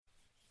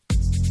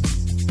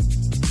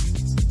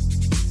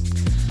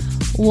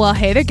Well,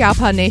 hey there,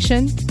 Galpod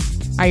Nation.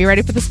 Are you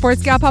ready for the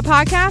Sports Galpod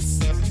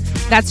podcast?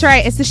 That's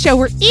right. It's the show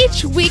where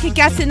each week a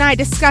guest and I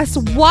discuss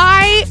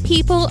why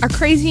people are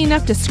crazy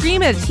enough to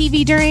scream at a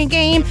TV during a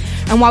game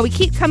and why we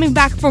keep coming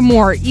back for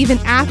more even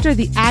after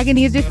the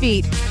agony of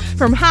defeat.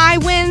 From high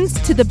wins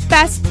to the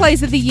best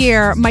plays of the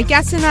year, my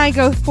guests and I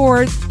go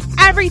for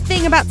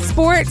everything about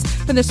sports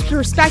from the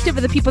perspective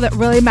of the people that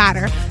really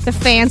matter, the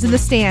fans in the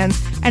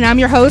stands. And I'm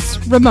your host,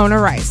 Ramona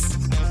Rice.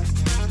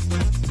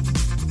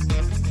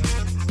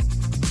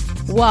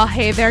 Well,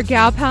 hey there,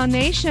 Galpod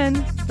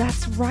Nation.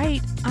 That's right.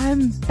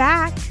 I'm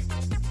back.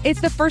 It's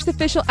the first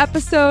official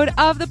episode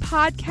of the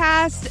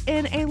podcast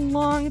in a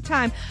long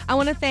time. I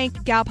want to thank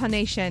Galpod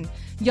Nation.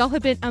 Y'all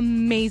have been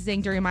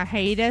amazing during my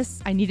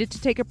hiatus. I needed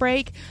to take a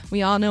break.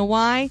 We all know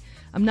why.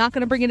 I'm not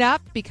going to bring it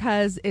up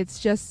because it's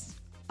just,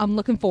 I'm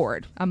looking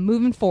forward. I'm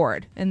moving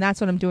forward, and that's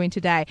what I'm doing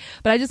today.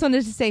 But I just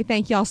wanted to say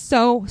thank y'all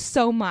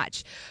so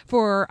much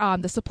for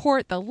the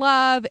support, the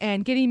love,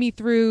 and getting me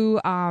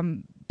through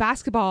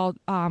basketball,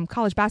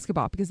 college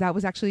basketball, because that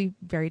was actually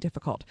very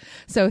difficult.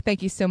 So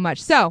thank you so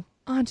much. So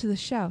on to the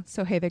show.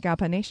 So hey there,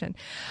 Galpod Nation.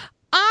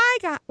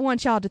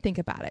 Want y'all to think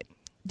about it.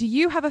 Do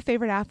you have a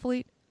favorite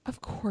athlete? Of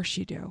course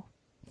you do.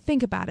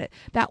 Think about it.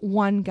 That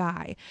one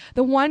guy.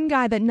 The one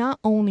guy that not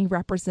only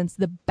represents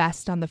the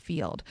best on the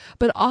field,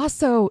 but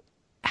also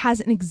has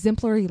an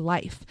exemplary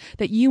life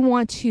that you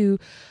want to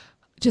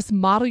just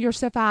model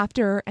yourself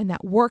after, and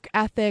that work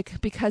ethic,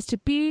 because to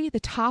be the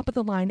top of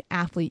the line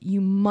athlete,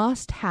 you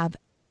must have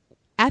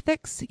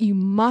ethics, you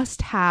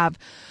must have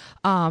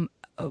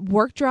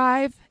work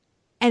drive,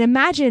 and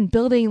imagine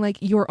building like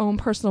your own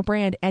personal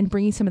brand and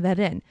bringing some of that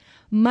in.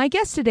 My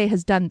guest today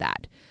has done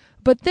that,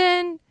 but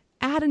then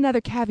add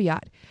another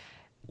caveat.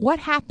 What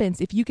happens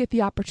if you get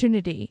the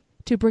opportunity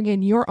to bring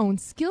in your own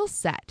skill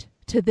set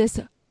to this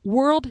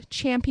world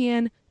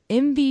champion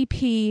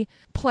MVP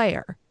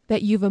player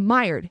that you've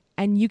admired,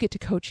 and you get to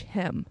coach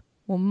him?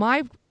 Well,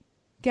 my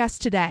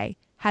guest today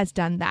has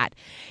done that.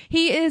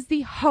 He is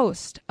the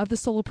host of the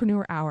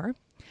Solopreneur Hour.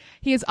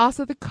 He is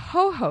also the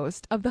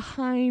co-host of the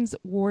Hines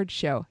Ward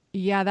Show.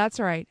 Yeah, that's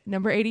right.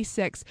 Number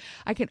 86.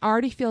 I can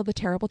already feel the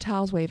terrible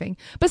towels waving.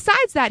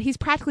 Besides that, he's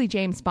practically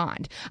James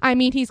Bond. I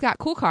mean, he's got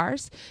cool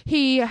cars.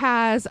 He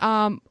has,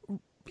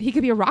 he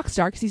could be a rock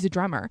star because he's a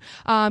drummer.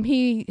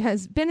 He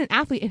has been an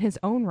athlete in his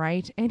own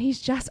right, and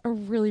he's just a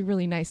really,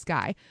 really nice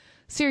guy.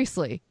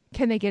 Seriously.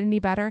 Can they get any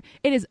better?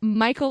 It is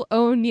Michael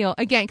O'Neill,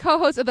 again,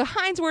 co-host of the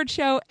Hines Ward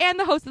Show and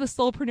the host of the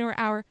Solopreneur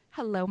Hour.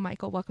 Hello,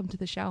 Michael. Welcome to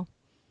the show.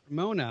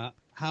 Ramona,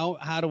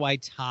 how do I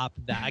top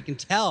that? I can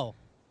tell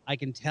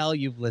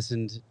you've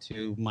listened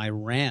to my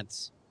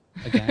rants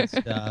against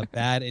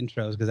bad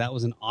intros, because that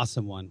was an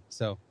awesome one.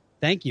 So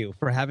thank you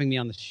for having me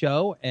on the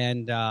show.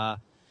 And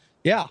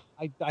yeah,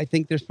 I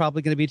think there's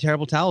probably going to be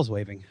terrible towels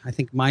waving. I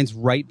think mine's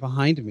right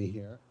behind me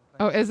here.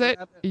 Oh, is it?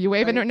 Are you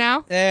waving it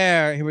now?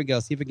 There. Here we go.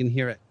 See if we can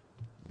hear it.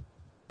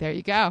 There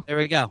you go. There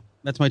we go.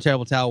 That's my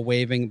terrible towel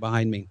waving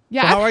behind me.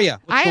 Yeah. So how are you?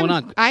 What's going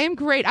on? I am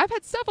great. I've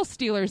had several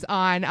Steelers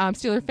on,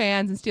 Steeler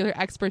fans and Steeler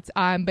experts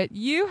on, but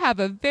you have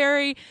a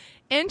very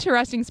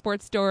interesting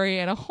sports story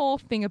and a whole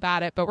thing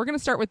about it. But we're going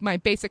to start with my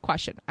basic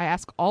question. I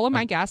ask all of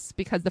my guests,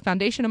 because the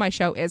foundation of my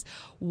show is,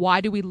 why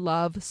do we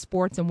love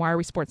sports and why are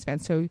we sports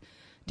fans? So,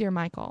 dear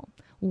Michael,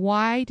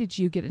 why did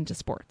you get into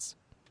sports?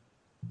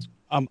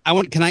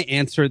 Can I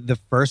answer the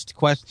first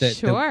question?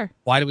 Sure.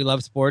 Why do we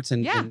love sports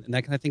and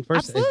that kind of thing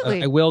first?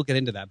 Absolutely. I will get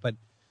into that. But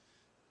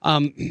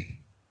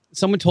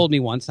someone told me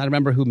once, I don't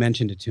remember who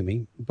mentioned it to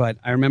me, but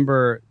I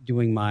remember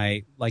doing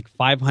my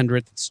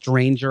 500th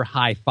stranger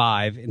high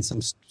five in some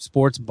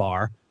sports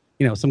bar.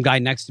 You know, some guy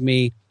next to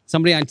me,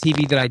 somebody on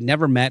TV that I'd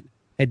never met,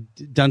 had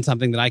done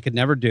something that I could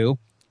never do.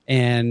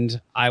 And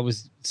I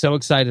was so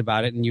excited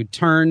about it. And you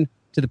turn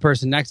to the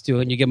person next to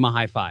it and you give them a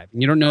high five. And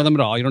you don't know them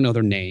at all. You don't know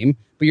their name,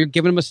 but you're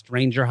giving them a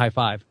stranger high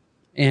five.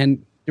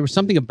 And there was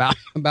something about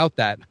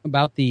that,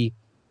 about the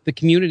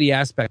community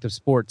aspect of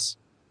sports.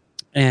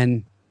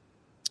 And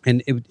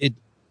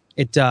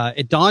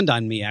it dawned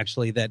on me,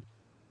 actually, that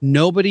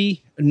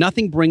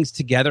nothing brings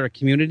together a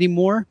community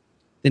more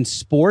than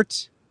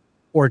sport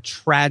or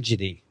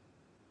tragedy.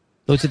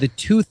 Those are the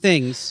two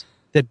things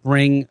that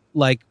bring,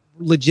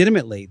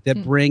 legitimately,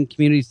 that bring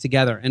communities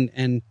together.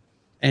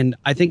 And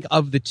I think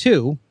of the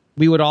two,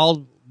 we would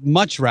all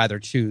much rather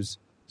choose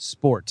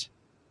sport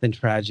than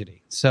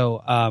tragedy.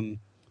 So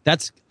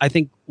that's, I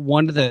think,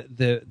 one of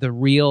the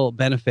real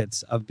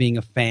benefits of being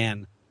a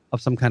fan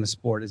of some kind of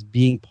sport, is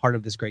being part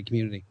of this great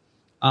community.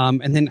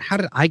 And then how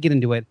did I get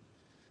into it?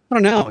 I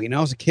don't know.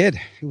 I was a kid.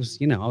 It was,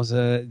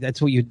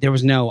 there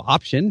was no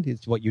option.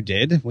 It's what you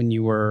did when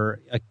you were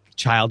a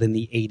child in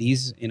the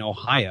 80s in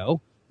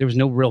Ohio. There was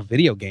no real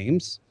video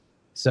games.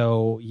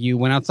 So you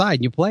went outside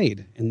and you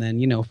played. And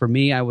then, for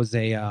me, I was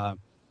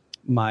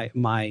my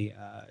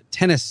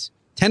tennis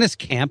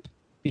camp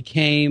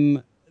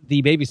became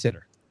the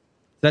babysitter.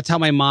 That's how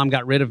my mom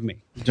got rid of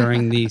me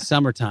during the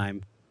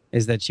summertime,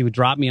 is that she would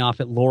drop me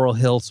off at Laurel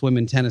Hill Swim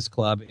and Tennis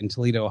Club in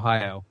Toledo,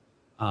 Ohio,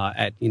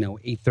 at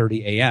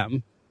 8:30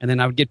 a.m. And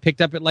then I would get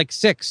picked up at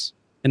 6,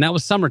 and that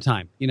was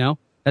summertime.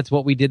 That's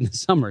what we did in the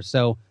summer.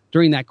 So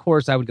during that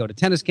course, I would go to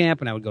tennis camp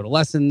and I would go to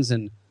lessons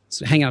and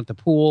hang out at the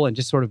pool and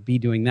just sort of be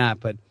doing that.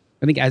 But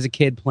I think as a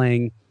kid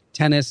playing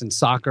tennis and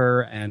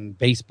soccer and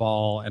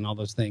baseball and all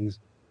those things,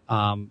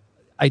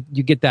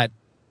 you get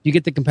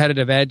the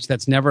competitive edge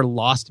that's never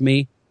lost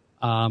me.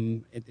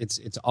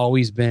 It's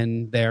always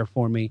been there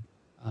for me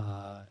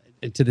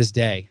to this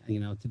day.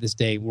 To this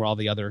day, where all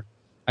the other,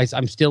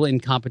 I'm still in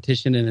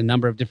competition in a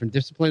number of different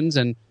disciplines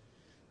and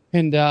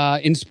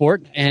in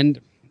sport, and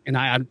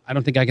I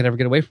don't think I could ever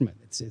get away from it.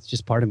 It's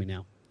just part of me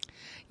now.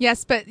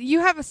 Yes, but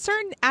you have a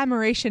certain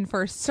admiration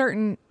for a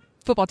certain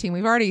football team.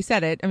 We've already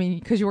said it. I mean,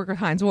 because you work with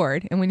Hines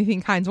Ward, and when you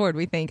think Hines Ward,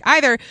 we think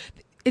either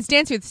it's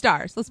Dancing with the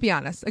Stars. Let's be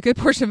honest. A good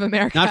portion of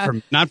America.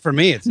 Not for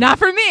me. It's not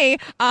for me.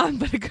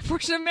 But a good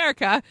portion of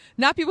America.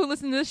 Not people who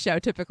listen to this show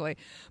typically,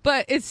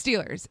 but it's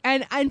Steelers.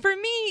 And for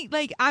me,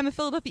 like, I'm a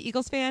Philadelphia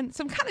Eagles fan,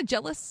 so I'm kind of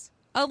jealous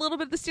a little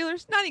bit of the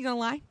Steelers. Not even gonna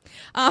lie,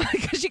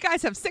 because you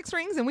guys have 6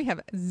 rings and we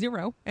have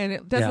 0, and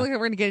it doesn't look like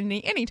we're gonna get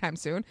any anytime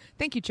soon.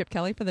 Thank you, Chip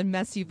Kelly, for the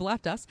mess you've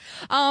left us.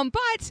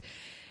 But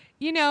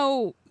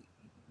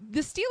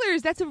the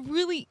Steelers. That's a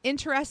really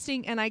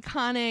interesting and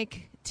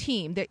iconic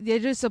team. They're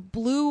just a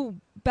blue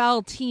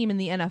bell team in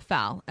the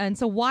NFL. And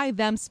so why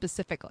them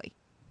specifically?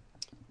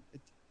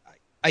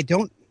 I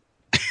don't,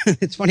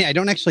 it's funny. I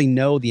don't actually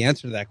know the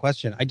answer to that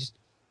question.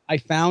 I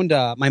found,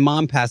 my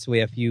mom passed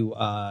away a few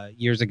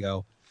years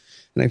ago,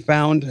 and I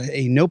found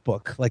a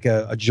notebook, like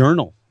a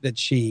journal that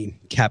she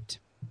kept.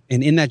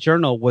 And in that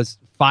journal was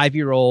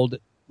 5-year-old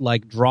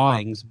like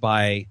drawings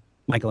by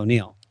Michael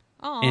O'Neill.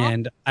 Aww.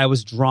 And I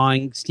was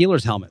drawing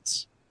Steelers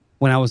helmets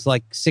when I was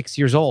like 6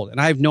 years old. And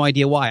I have no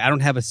idea why. I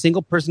don't have a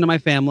single person in my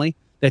family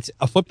that's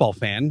a football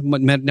fan,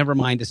 never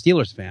mind a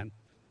Steelers fan.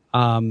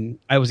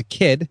 I was a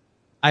kid.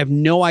 I have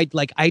no idea.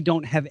 Like, I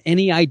don't have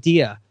any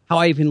idea how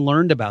I even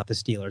learned about the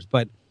Steelers.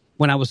 But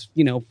when I was,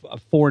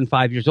 4 and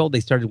 5 years old,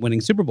 they started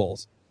winning Super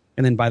Bowls.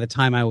 And then by the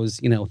time I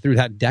was, through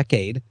that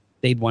decade,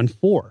 they'd won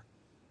 4.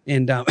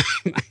 And I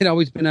had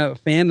always been a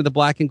fan of the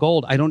black and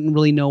gold. I don't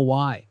really know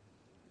why.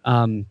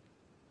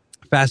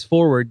 Fast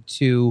forward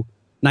to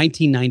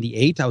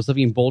 1998. I was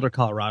living in Boulder,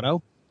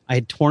 Colorado. I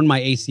had torn my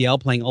ACL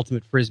playing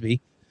Ultimate Frisbee.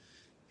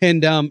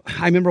 And I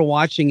remember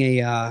watching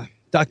a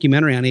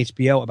documentary on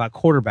HBO about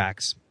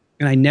quarterbacks.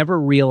 And I never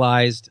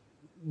realized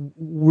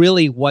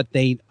really what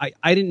I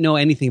didn't know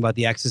anything about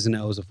the X's and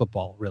O's of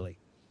football, really.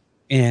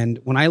 And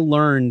when I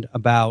learned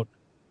about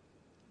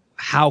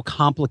how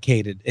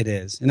complicated it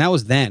is, and that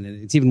was then,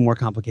 and it's even more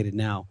complicated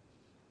now,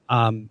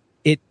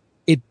 it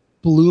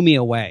blew me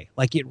away.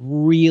 Like, it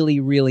really,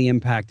 really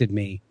impacted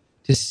me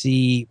to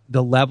see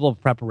the level of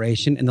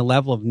preparation and the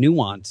level of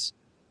nuance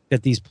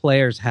that these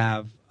players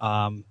have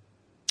on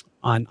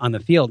the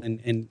field.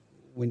 And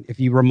if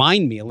you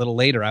remind me a little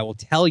later, I will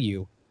tell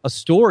you a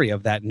story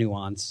of that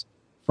nuance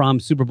from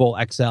Super Bowl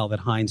XL that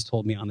Hines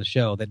told me on the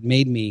show that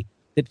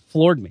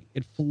floored me.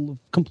 It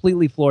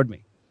completely floored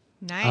me.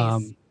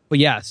 Nice. But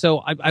yeah, so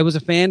I was a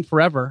fan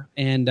forever,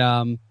 and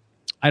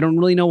I don't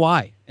really know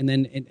why. And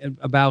then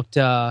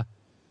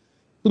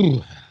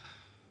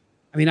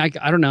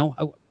I don't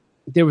know.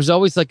 There was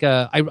always like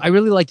I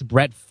really liked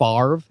Brett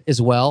Favre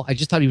as well. I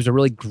just thought he was a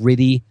really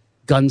gritty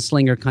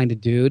gunslinger kind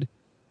of dude.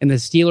 And the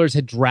Steelers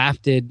had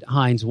drafted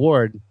Hines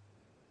Ward,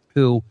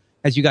 who,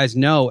 as you guys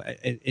know,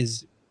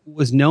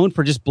 was known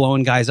for just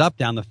blowing guys up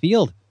down the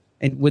field.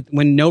 And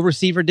when no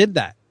receiver did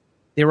that,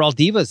 they were all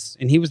divas.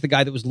 And he was the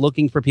guy that was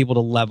looking for people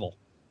to level.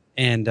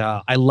 And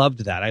I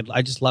loved that.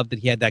 I just loved that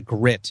he had that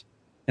grit.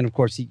 And of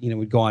course, he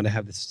would go on to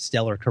have this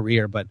stellar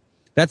career. But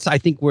that's, I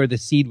think, where the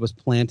seed was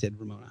planted,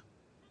 Ramona.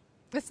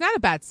 It's not a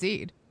bad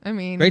seed. I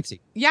mean, great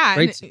seed. Yeah,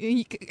 great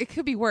seed. It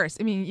could be worse.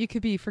 I mean, you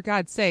could be, for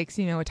God's sakes,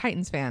 a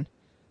Titans fan.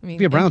 I mean,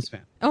 be a Browns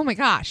fan. Oh my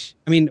gosh.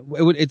 I mean,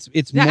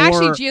 it's more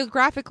actually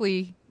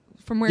geographically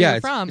from where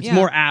you're from. It's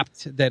more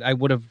apt that I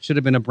should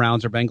have been a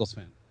Browns or Bengals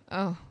fan.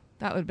 Oh,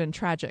 that would have been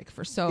tragic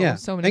for so many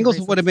Bengals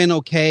reasons. would have been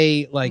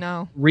okay,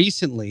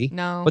 recently.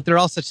 No, but they're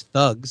all such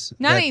thugs.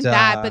 Not only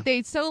that, but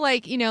they so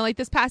like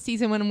this past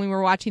season when we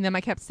were watching them,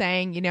 I kept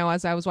saying,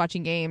 as I was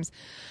watching games,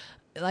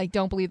 like,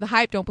 don't believe the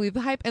hype,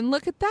 and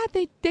look at that,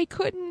 they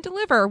couldn't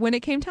deliver when it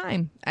came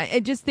time.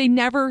 They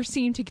never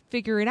seemed to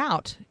figure it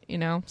out.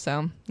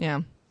 So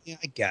yeah. Yeah,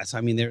 I guess.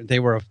 I mean, they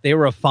were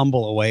a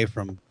fumble away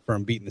from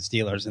beating the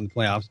Steelers in the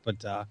playoffs,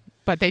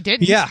 but they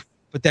didn't. Yeah,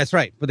 but that's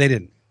right. But they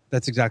didn't.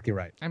 That's exactly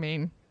right. I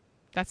mean,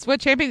 that's what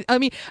champions. I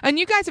mean, and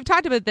you guys have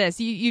talked about this.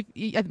 You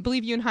I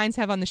believe you and Hines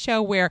have on the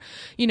show where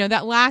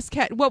that last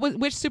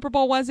which Super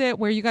Bowl was it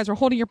where you guys were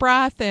holding your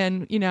breath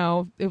and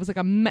it was like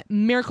a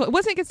miracle. It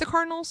wasn't against the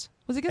Cardinals.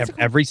 Was it against the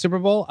Cardinals? Every Super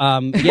Bowl?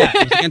 Yeah,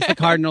 it was against the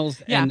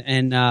Cardinals. Yeah.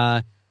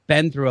 And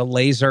Ben threw a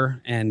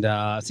laser, and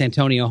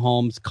Santonio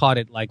Holmes caught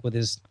it like with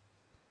his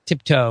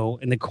tiptoe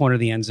in the corner of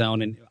the end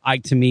zone, and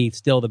to me,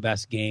 still the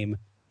best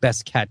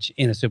catch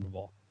in a Super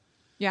Bowl.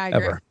 Yeah, I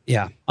agree. Ever.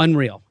 Yeah,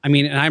 unreal. I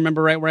mean, and I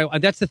remember right where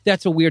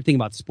that's a weird thing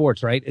about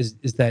sports, right? Is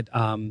that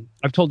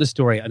I've told this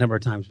story a number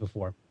of times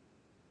before,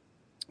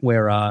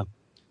 where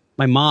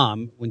my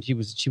mom, when she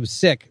was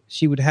sick,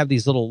 she would have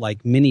these little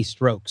like mini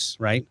strokes,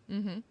 right?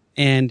 Mm-hmm.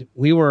 And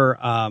we were,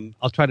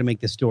 I'll try to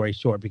make this story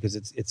short because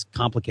it's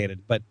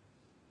complicated. But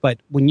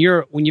when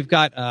you've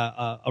got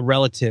a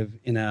relative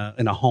in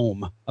a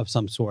home of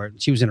some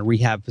sort, she was in a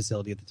rehab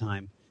facility at the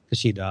time because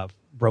she'd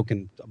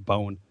broken a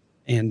bone,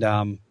 and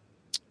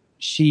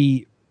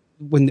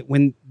when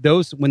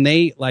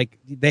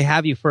they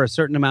have you for a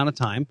certain amount of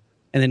time,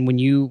 and then when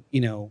you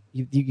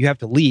have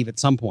to leave at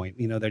some point,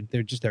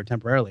 they're just there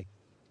temporarily,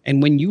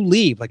 and when you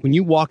leave, like when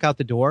you walk out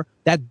the door,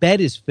 that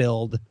bed is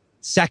filled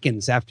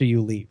seconds after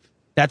you leave.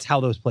 That's how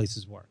those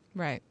places work.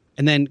 Right.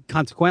 And then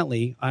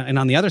consequently, and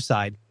on the other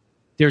side,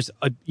 there's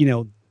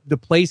the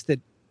place that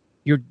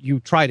you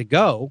try to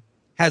go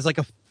has like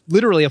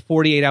literally a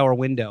 48-hour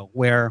window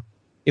where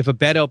if a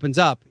bed opens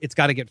up, it's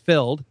got to get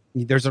filled.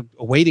 There's a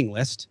waiting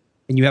list,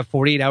 and you have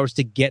 48 hours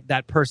to get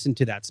that person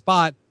to that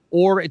spot,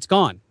 or it's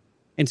gone.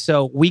 And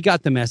so we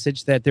got the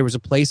message that there was a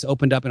place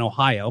opened up in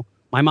Ohio.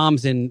 My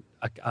mom's in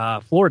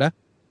Florida,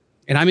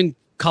 and I'm in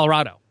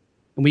Colorado.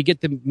 And we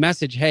get the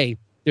message, hey,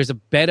 there's a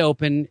bed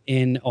open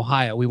in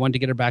Ohio. We wanted to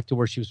get her back to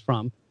where she was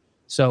from.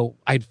 So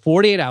I had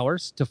 48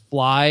 hours to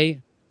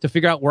fly, to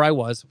figure out where I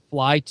was,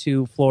 fly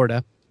to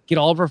Florida, get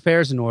all of her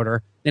affairs in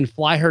order, then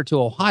fly her to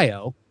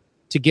Ohio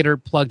to get her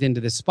plugged into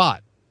this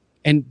spot.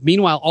 And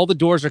meanwhile, all the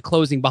doors are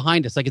closing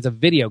behind us like it's a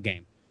video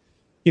game.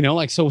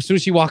 So as soon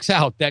as she walks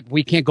out, that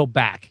we can't go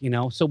back,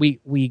 So we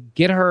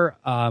get her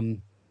out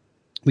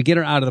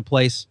of the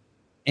place,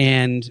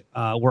 and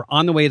we're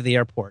on the way to the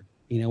airport.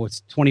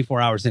 It's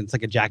 24 hours in. It's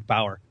like a Jack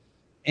Bauer.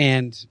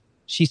 And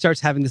she starts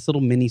having this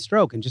little mini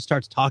stroke and just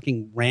starts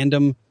talking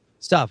random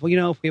stuff.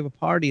 Well, if we have a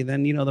party,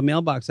 then, the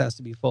mailbox has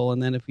to be full.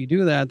 And then if you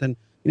do that, then,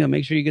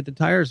 make sure you get the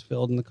tires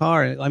filled in the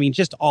car. I mean,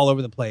 just all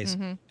over the place.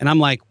 Mm-hmm. And I'm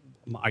like,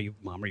 Mom,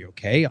 are you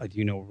okay? Do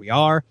you know where we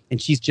are?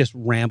 And she's just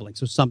rambling.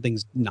 So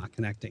something's not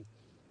connecting.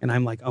 And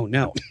I'm like, oh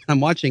no. I'm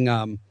watching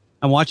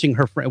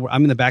her friend.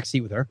 I'm in the back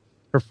seat with her.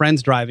 Her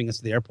friend's driving us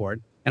to the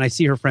airport. And I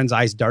see her friend's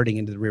eyes darting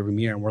into the rearview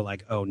mirror. And we're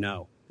like, oh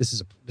no, this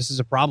is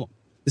a problem.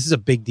 This is a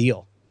big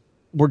deal.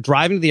 We're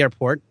driving to the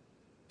airport.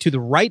 To the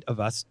right of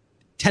us,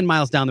 10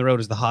 miles down the road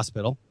is the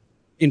hospital.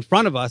 In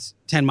front of us,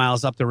 10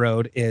 miles up the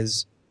road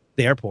is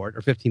the airport,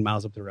 or 15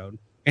 miles up the road.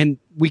 And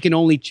we can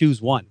only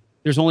choose one.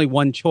 There's only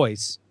one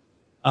choice,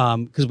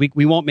 because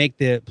we won't make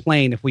the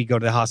plane if we go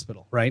to the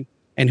hospital, right?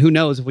 And who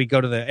knows if we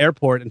go to the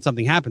airport and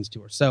something happens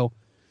to her. So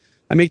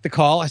I make the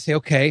call. I say,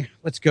 okay,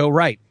 let's go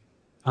right.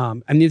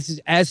 This is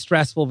as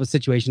stressful of a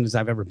situation as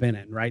I've ever been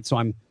in, right? So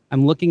I'm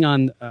looking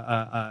on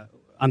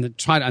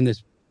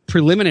this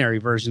preliminary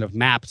version of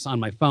maps on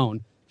my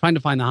phone, trying to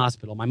find the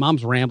hospital. My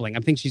mom's rambling. I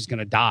think she's going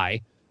to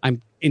die.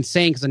 I'm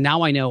insane because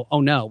now I know, oh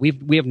no,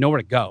 we have nowhere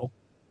to go.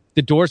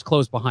 The door's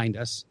closed behind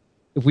us.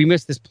 If we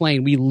miss this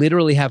plane, we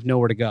literally have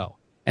nowhere to go.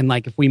 And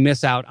like, if we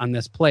miss out on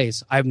this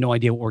place, I have no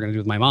idea what we're going to do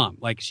with my mom.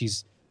 Like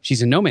she's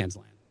in no man's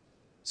land.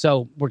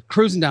 So we're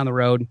cruising down the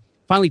road.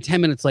 Finally, 10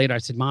 minutes later, I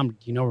said, Mom, do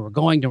you know where we're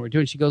going? Do you know what we're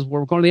doing? She goes,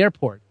 well, we're going to the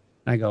airport.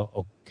 And I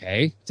go,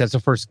 okay. That's the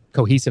first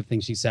cohesive thing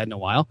she said in a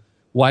while.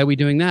 Why are we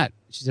doing that?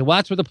 She said, well,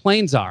 that's where the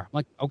planes are. I'm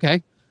like,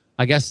 okay,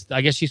 I guess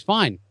she's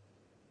fine.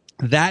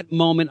 That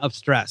moment of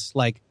stress,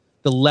 like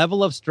the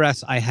level of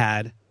stress I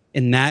had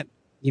in that,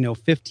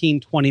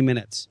 15, 20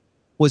 minutes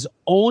was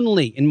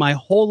only in my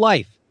whole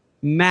life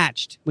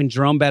matched when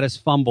Jerome Bettis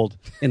fumbled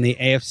in the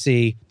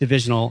AFC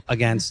divisional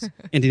against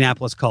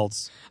Indianapolis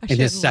Colts in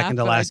his second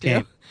to last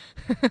game.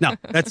 No,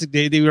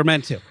 they were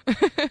meant to.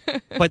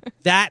 But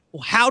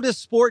how does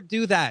sport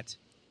do that?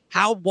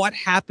 What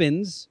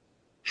happens?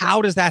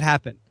 How does that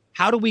happen?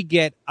 How do we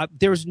get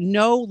there's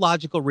no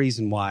logical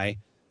reason why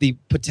the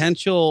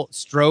potential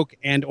stroke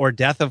and or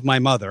death of my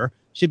mother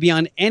should be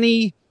on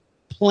any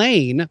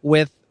plane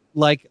with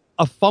like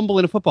a fumble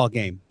in a football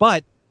game.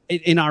 But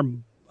in our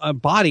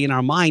body, in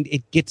our mind,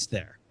 it gets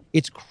there.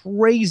 It's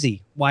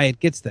crazy why it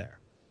gets there.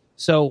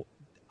 So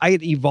I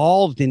had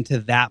evolved into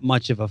that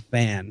much of a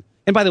fan.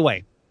 And by the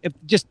way,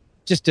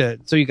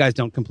 so you guys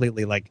don't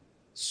completely like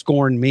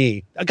scorn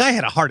me, a guy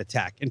had a heart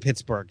attack in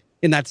Pittsburgh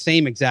in that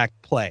same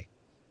exact play.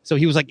 So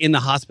he was like in the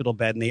hospital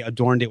bed, and they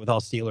adorned it with all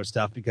Steelers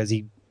stuff because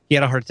he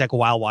had a heart attack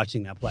while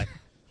watching that play.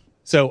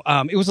 So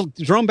it was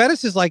Jerome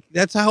Bettis is like,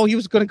 that's how he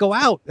was going to go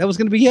out. That was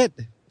going to be it.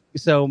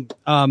 So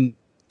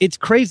it's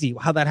crazy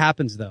how that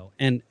happens, though.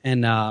 And I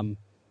don't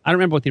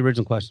remember what the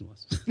original question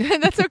was.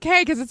 That's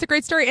okay, because it's a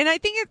great story. And I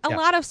think a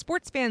lot of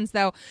sports fans,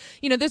 though,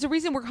 there's a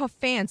reason we're called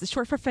fans. It's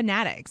short for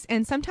fanatics.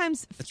 And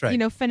sometimes, that's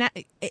right.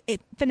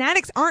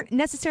 Fanatics aren't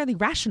necessarily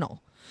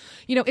rational.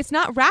 It's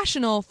not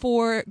rational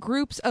for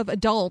groups of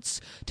adults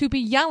to be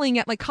yelling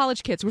at like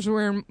college kids, which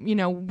we're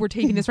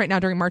taking this right now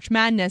during March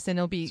Madness. And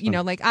it'll be,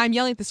 like I'm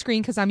yelling at the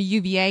screen because I'm a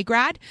UVA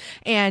grad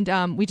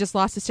and we just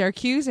lost to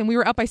Syracuse and we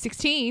were up by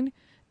 16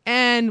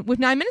 and with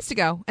 9 minutes to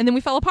go. And then we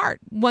fell apart.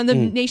 One of the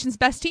nation's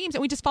best teams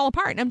and we just fall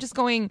apart. And I'm just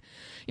going,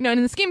 and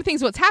in the scheme of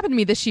things, what's happened to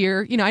me this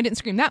year, I didn't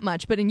scream that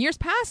much, but in years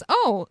past,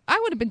 I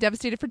would have been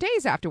devastated for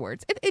days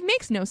afterwards. It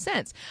makes no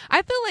sense.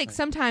 I feel like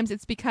sometimes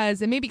it's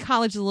because, and maybe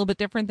college is a little bit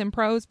different than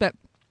pros, but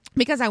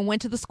because I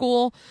went to the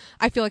school,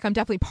 I feel like I'm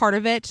definitely part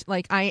of it.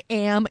 Like, I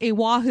am a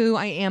Wahoo,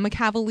 I am a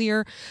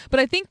Cavalier. But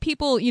I think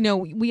people,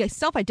 we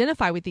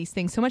self-identify with these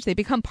things so much. They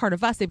become part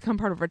of us. They become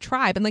part of our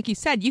tribe. And like you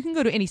said, you can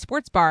go to any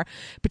sports bar,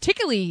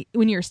 particularly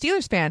when you're a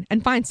Steelers fan,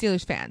 and find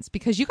Steelers fans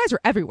because you guys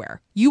are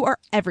everywhere. You are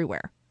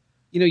everywhere.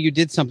 You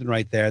did something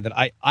right there that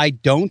I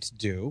don't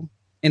do.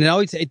 And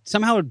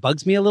somehow it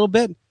bugs me a little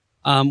bit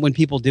when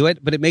people do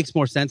it, but it makes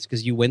more sense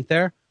because you went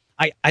there.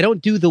 I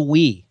don't do the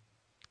we.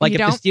 Like, if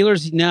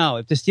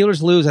the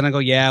Steelers lose, and I go,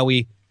 yeah,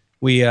 we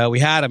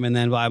had them, and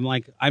then I'm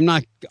like, I'm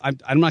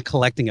not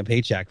collecting a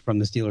paycheck from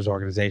the Steelers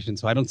organization,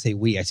 so I don't say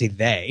we, I say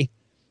they.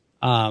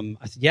 I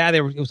said, yeah,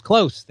 it was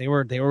close. They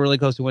were really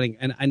close to winning,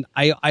 and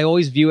I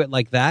always view it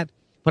like that.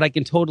 But I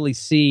can totally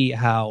see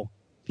how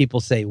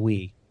people say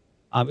we.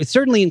 It's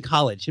certainly in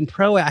college. In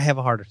pro, I have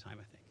a harder time,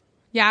 I think.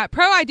 Yeah,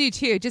 pro I do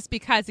too, just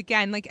because,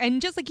 again,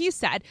 and just like you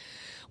said,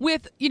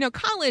 with,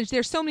 college,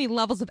 there's so many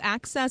levels of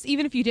access.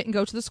 Even if you didn't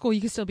go to the school, you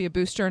can still be a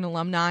booster and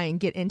alumni and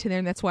get into there.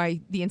 And that's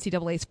why the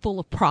NCAA is full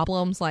of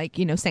problems like,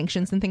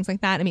 sanctions and things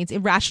like that. I mean, it's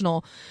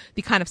irrational,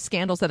 the kind of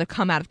scandals that have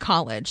come out of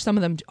college, some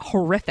of them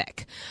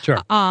horrific.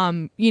 Sure.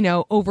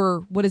 Over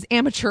what is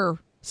amateur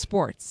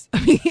sports.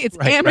 I mean, it's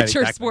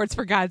amateur sports,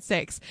 for God's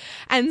sakes.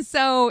 And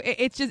so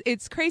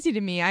it's crazy to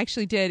me. I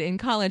actually did in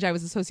college. I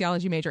was a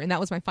sociology major, and that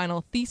was my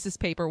final thesis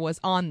paper was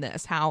on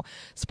this, how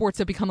sports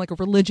have become like a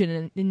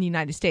religion in the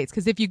United States.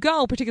 Because if you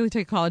go, particularly to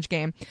a college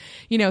game,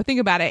 think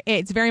about it.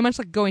 It's very much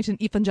like going to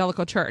an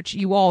evangelical church.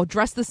 You all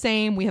dress the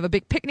same. We have a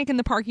big picnic in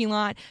the parking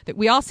lot. That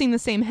we all sing the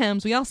same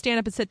hymns. We all stand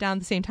up and sit down at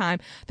the same time.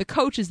 The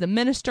coach is the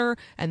minister,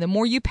 and the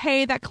more you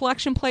pay that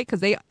collection plate, because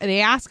they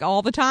ask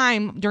all the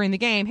time during the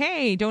game,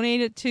 hey,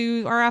 donate it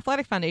to our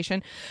athletic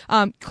foundation,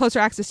 closer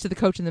access to the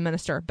coach and the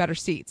minister, better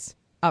seats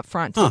up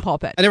front to the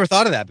pulpit. I never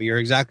thought of that, but you're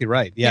exactly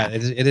right. Yeah.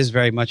 It is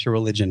very much a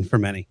religion for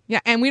many.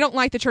 Yeah, and we don't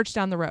like the church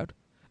down the road.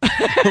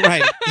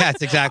 Right.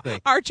 Yes, exactly.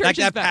 Our church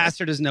that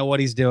pastor doesn't know what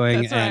he's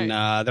doing, and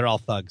they're all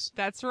thugs.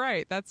 That's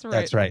right. That's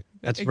right.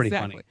 That's pretty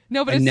funny.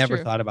 No, but I it's never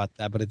true. thought about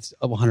that, but it's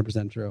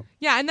 100% true.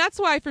 Yeah, and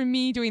that's why for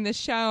me doing this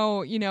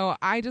show,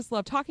 I just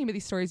love talking about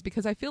these stories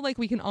because I feel like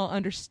we can all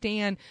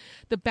understand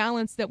the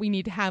balance that we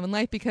need to have in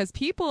life. Because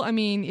people, I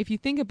mean, if you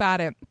think about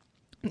it,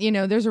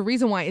 there's a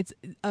reason why it's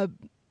a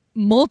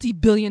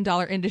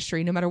multi-billion-dollar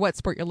industry, no matter what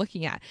sport you're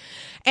looking at.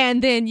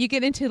 And then you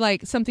get into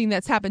like something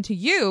that's happened to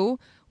you,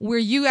 where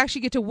you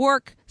actually get to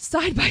work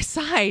side by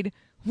side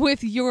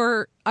with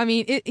your. I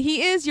mean,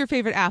 he is your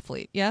favorite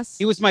athlete, yes?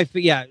 He was my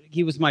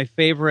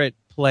favorite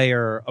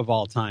player of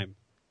all time.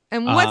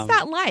 And what's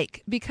that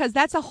like? Because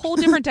that's a whole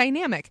different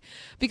dynamic.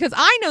 Because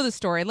I know the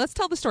story. Let's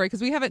tell the story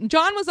because we haven't.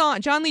 John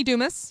Lee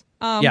Dumas.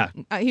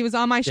 He was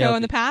on my show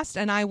in the past,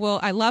 and I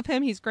love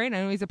him. He's great.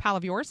 I know he's a pal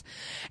of yours,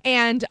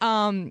 and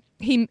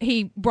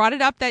he brought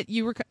it up that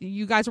you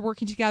guys were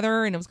working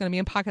together, and it was going to be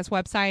on podcast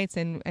websites,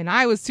 and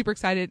I was super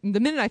excited. And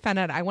the minute I found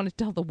out, I wanted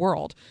to tell the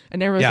world,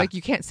 and everyone was like,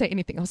 "You can't say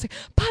anything." I was like,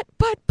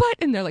 "But,"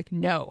 and they're like,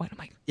 "No," and I'm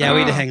like, "Yeah, we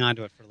had to hang on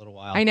to it for a little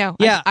while." I know.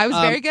 Yeah, I was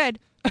very good.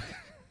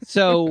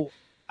 So.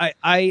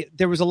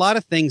 There was a lot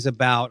of things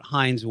about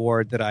Hines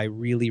Ward that I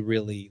really,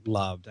 really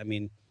loved. I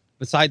mean,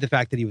 beside the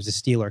fact that he was a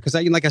Steeler, because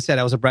like I said,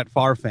 I was a Brett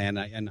Favre fan,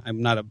 and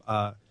I'm not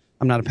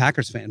a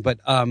Packers fan,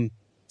 but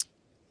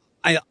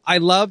I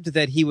loved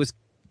that he was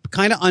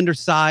kind of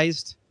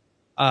undersized.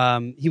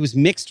 He was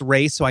mixed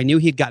race, so I knew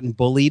he had gotten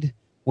bullied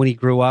when he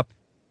grew up.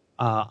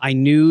 I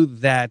knew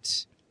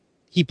that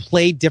he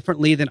played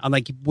differently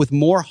with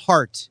more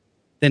heart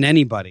than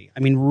anybody.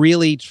 I mean,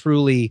 really,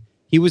 truly,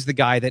 he was the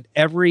guy that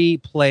every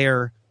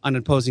player on an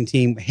opposing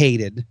team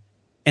hated,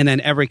 and then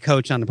every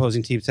coach on the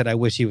opposing team said, I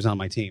wish he was on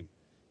my team.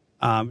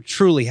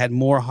 Truly had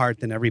more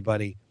heart than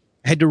everybody.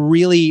 Had to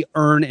really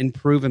earn and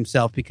prove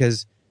himself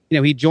because,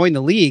 he joined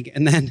the league,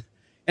 and then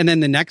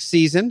the next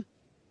season,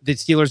 the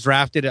Steelers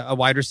drafted a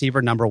wide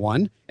receiver, number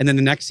 1. And then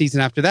the next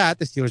season after that,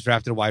 the Steelers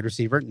drafted a wide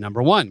receiver,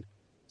 number 1.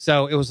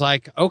 So it was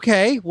like,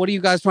 okay, what are you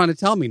guys trying to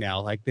tell me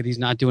now? Like that he's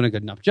not doing a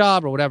good enough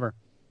job or whatever.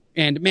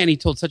 And man, he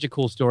told such a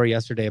cool story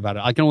yesterday about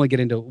it. I can only get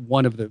into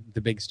one of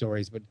the big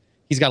stories, but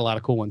he's got a lot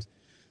of cool ones.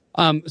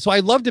 So I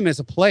loved him as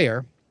a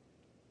player.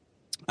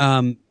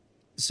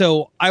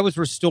 So I was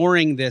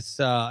restoring this.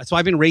 So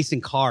I've been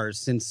racing cars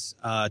since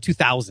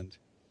 2000.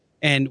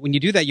 And when you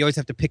do that, you always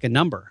have to pick a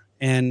number.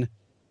 And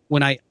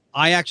when I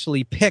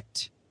actually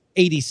picked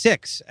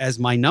 86 as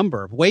my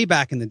number way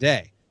back in the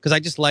day, because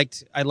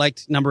I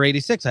liked number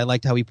 86. I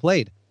liked how he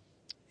played.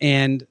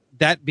 And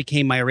that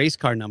became my race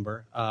car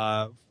number.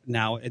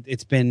 Now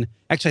it's been,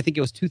 actually, I think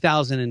it was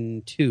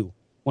 2002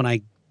 when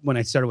I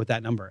started with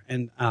that number.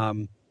 And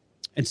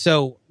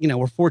so,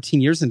 we're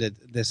 14 years into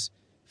this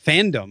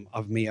fandom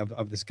of me,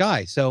 of this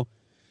guy. So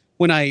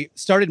when I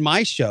started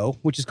my show,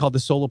 which is called the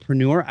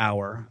Solopreneur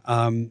Hour,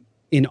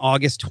 in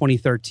August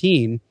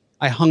 2013,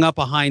 I hung up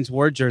a Hines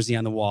Ward jersey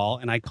on the wall,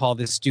 and I call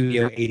this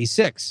Studio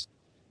 86.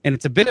 And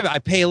it's I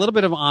pay a little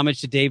bit of homage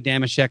to Dave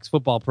Damashek's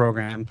football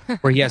program,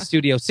 where he has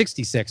Studio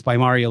 66 by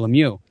Mario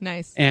Lemieux.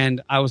 Nice.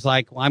 And I was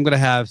like, well, I'm going to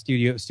have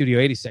Studio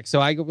 86.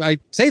 So I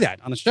say that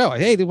on the show.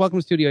 Hey, welcome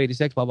to Studio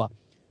 86, blah, blah.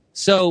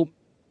 So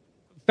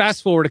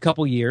fast forward a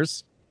couple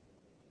years,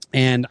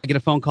 and I get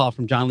a phone call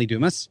from John Lee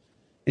Dumas,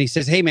 and he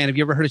says, "Hey, man, have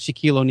you ever heard of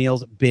Shaquille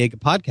O'Neal's Big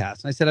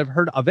podcast?" And I said, "I've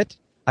heard of it.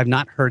 I've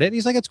not heard it."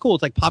 He's like, "It's cool.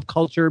 It's like pop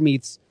culture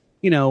meets,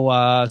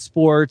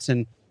 sports,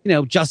 and,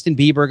 Justin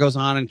Bieber goes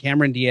on and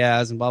Cameron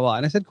Diaz and blah, blah."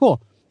 And I said,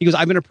 "Cool." He goes,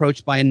 "I've been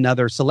approached by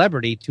another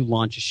celebrity to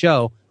launch a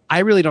show. I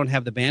really don't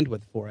have the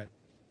bandwidth for it,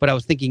 but I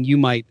was thinking you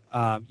might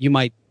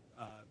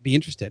be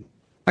interested."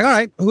 I'm like, "All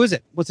right, who is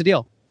it? What's the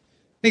deal?"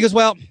 And he goes,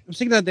 "Well, I was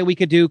thinking that we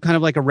could do kind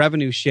of like a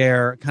revenue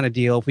share kind of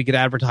deal if we get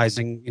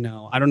advertising.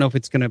 I don't know if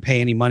it's going to pay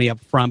any money up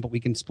front, but we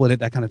can split it,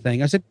 that kind of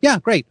thing." I said, "Yeah,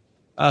 great.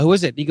 Who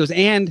is it?" He goes,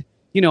 "And,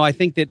 I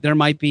think that there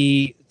might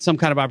be some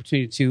kind of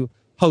opportunity to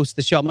host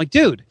the show." I'm like,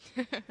 "Dude,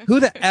 who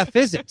the F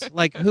is it?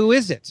 Like, who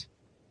is it?"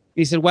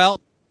 He said,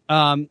 "Well,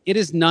 it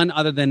is none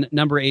other than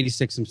number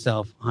 86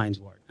 himself, Hines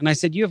Ward." And I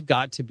said, "You have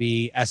got to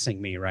be S-ing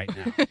me right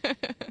now."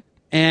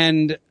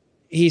 And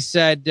he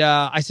said,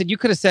 I said, "You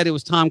could have said it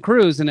was Tom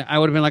Cruise." And I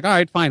would have been like, "All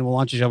right, fine. We'll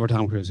launch a show over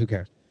Tom Cruise. Who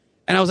cares?"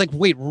 And I was like,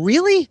 "Wait,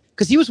 really?"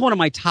 Because he was one of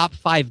my top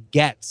 5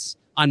 gets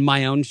on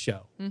my own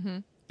show. Mm-hmm.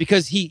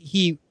 Because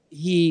he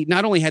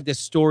not only had this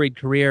storied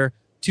career,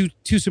 two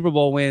Super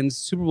Bowl wins,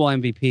 Super Bowl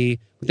MVP,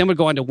 but then would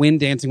go on to win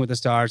Dancing with the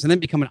Stars and then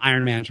become an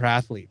Ironman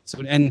triathlete.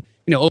 So, and,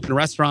 open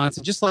restaurants,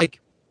 and just like,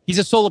 he's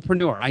a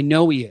solopreneur. I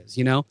know he is,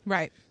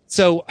 Right.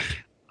 So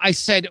I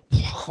said,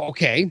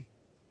 okay.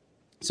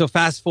 So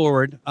fast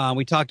forward,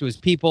 we talked to his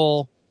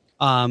people,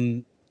 a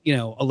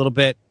little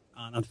bit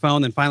on the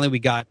phone. Then finally we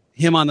got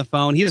him on the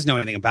phone. He doesn't know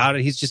anything about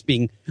it. He's just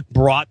being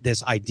brought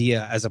this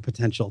idea as a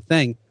potential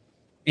thing.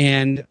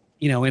 And,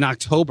 in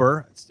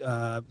October,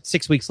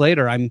 6 weeks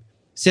later, I'm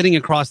sitting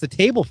across the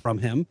table from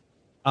him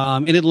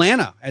in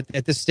Atlanta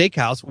at this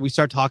steakhouse where we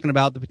start talking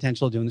about the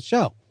potential of doing the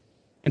show.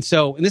 And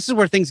this is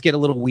where things get a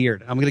little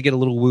weird. I'm going to get a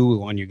little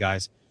woo-woo on you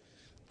guys.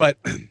 But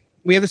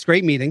we have this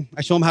great meeting.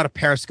 I show him how to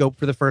Periscope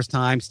for the first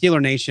time.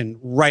 Steeler Nation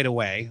right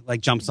away,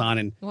 jumps on,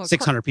 and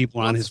 600 people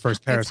are on his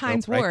first Periscope.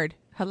 It's Hines Ward.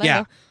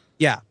 Hello.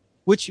 Yeah.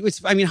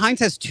 Hines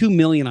has 2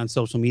 million on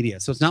social media.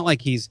 So it's not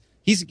like he's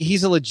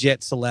a legit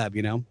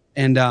celeb,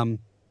 And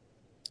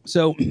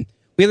so we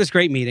have this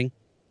great meeting.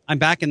 I'm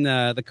back in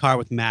the car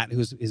with Matt,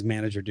 who's his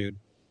manager dude.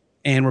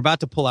 And we're about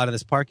to pull out of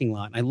this parking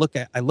lot. And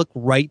I look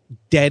right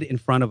dead in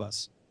front of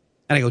us.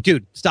 And I go,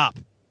 "Dude, stop."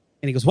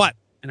 And he goes, "What?"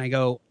 And I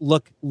go,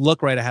 look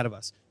right ahead of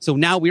us. So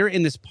now we're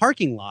in this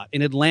parking lot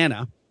in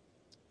Atlanta.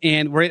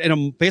 And we're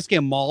in basically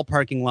a mall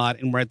parking lot.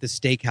 And we're at this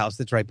steakhouse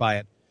that's right by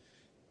it.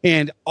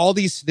 And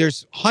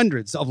there's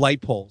hundreds of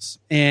light poles.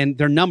 And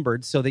they're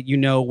numbered so that you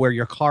know where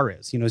your car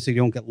is, so you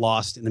don't get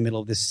lost in the middle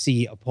of this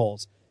sea of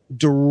poles.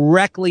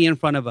 Directly in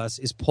front of us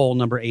is pole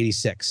number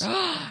 86. No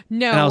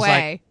and I was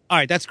way. Like, all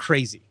right, that's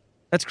crazy.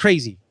 That's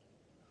crazy.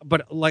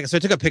 But so I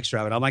took a picture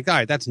of it. I'm like, all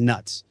right, that's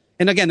nuts.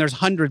 And again, there's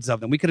hundreds of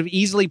them. We could have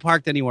easily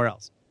parked anywhere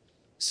else.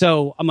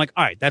 So I'm like,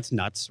 all right, that's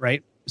nuts,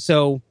 right?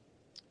 So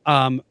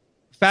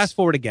fast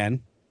forward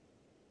again.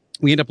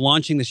 We end up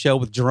launching the show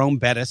with Jerome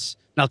Bettis.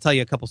 And I'll tell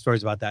you a couple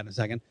stories about that in a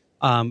second,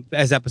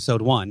 as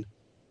episode 1.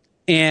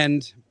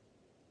 And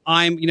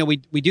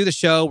we do the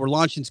show. We're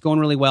launching. It's going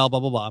really well, blah,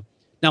 blah, blah.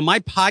 Now, my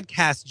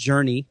podcast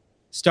journey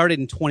started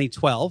in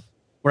 2012,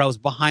 where I was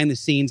behind the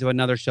scenes of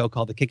another show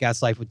called The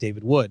Kick-Ass Life with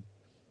David Wood.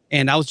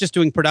 And I was just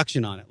doing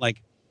production on it.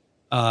 Like,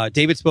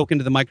 David spoke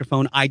into the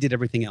microphone. I did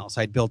everything else.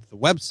 I built the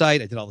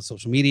website. I did all the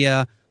social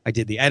media. I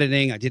did the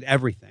editing. I did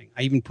everything.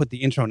 I even put the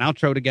intro and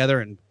outro together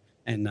and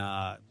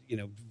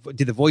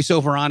did the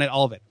voiceover on it,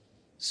 all of it.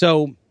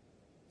 So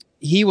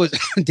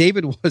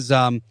David was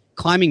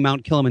climbing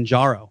Mount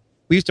Kilimanjaro.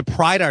 We used to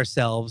pride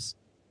ourselves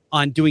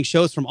on doing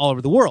shows from all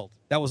over the world.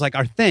 That was like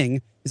our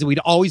thing, is that we'd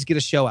always get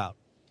a show out.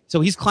 So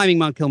he's climbing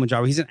Mount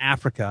Kilimanjaro. He's in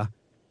Africa,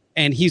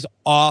 and he's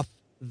off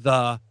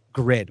the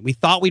grid. We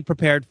thought we'd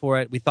prepared for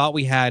it. We thought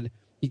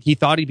he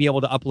thought he'd be able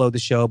to upload the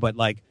show, but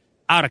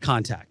out of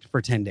contact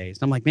for 10 days.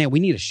 And I'm like, man, we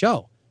need a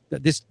show.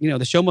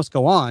 The show must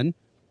go on.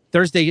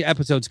 Thursday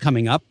episode's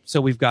coming up, so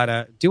we've got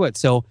to do it.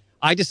 So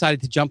I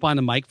decided to jump on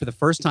the mic for the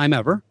first time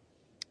ever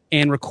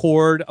and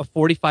record a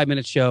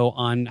 45-minute show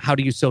on how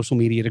to use social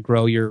media to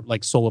grow your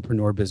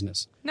solopreneur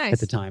business. Nice. At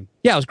the time.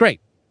 Yeah, it was great.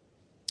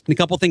 And a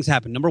couple things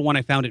happened. Number one,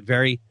 I found it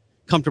very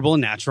comfortable and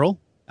natural.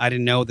 I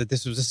didn't know that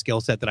this was a skill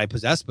set that I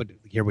possessed, but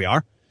here we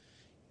are.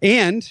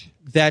 And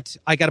that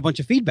I got a bunch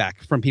of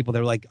feedback from people that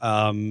were like,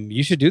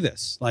 you should do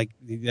this.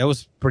 That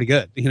was pretty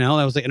good.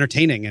 That was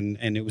entertaining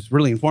and it was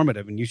really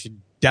informative, and you should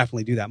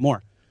definitely do that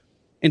more.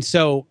 And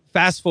so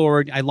fast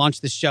forward, I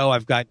launched this show.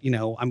 I've got,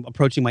 I'm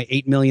approaching my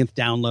 8 millionth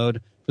download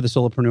for the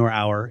Solopreneur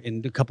Hour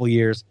in a couple of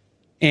years.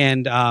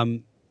 And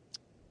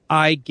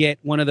I get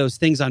one of those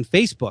things on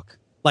Facebook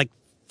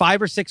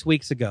 5 or 6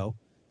 weeks ago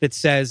that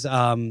says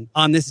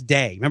on this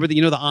day. Remember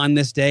the on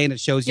this day, and it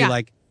shows you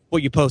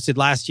what you posted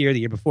last year,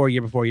 the year before,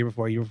 year before, year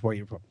before, year before,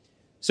 year before.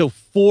 So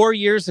 4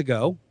 years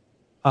ago,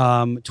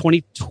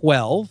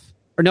 2012,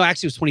 or no,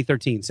 actually it was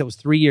 2013. So it was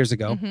 3 years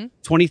ago,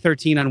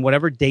 2013, on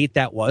whatever date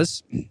that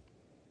was.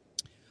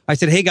 I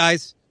said, hey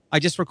guys, I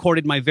just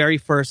recorded my very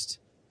first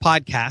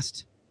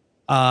podcast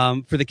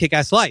for the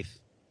Kick-Ass Life.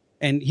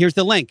 And here's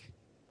the link.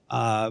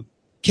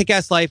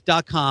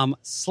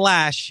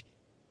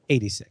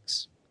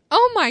 kickasslife.com/86.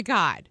 Oh my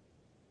God.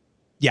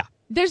 Yeah.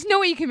 There's no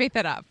way you can make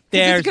that up.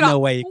 There's no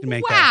way you can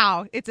make that up.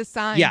 Wow. It's a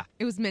sign. Yeah.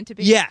 It was meant to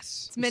be.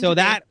 Yes. It's meant So to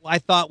be. that I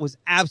thought was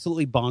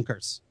absolutely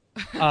bonkers.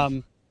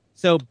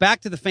 So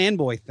back to the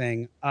fanboy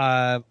thing.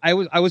 I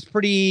was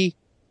pretty,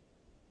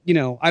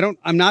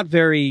 I'm not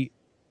very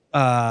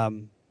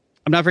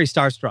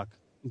starstruck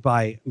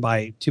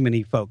by too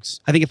many folks.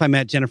 I think if I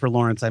met Jennifer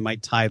Lawrence, I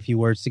might tie a few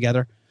words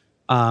together,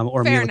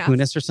 or Fair Mila enough.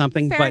 Kunis or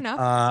something. Fair but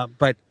enough.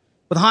 But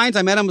with Hines,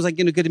 I met him. Was like,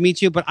 good to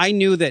meet you. But I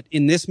knew that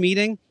in this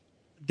meeting,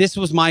 this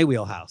was my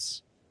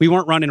wheelhouse. We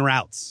weren't running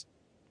routes.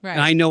 Right.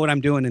 And I know what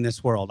I'm doing in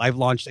this world. I've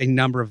launched a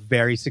number of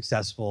very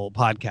successful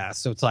podcasts.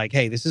 So it's like,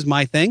 hey, this is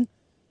my thing.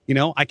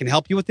 I can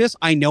help you with this.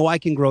 I know I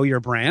can grow your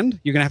brand.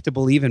 You're going to have to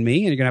believe in me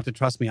and you're going to have to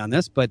trust me on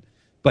this. But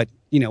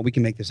we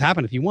can make this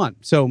happen if you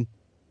want. So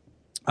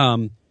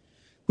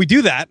we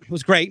do that. It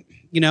was great.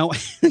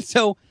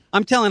 So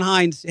I'm telling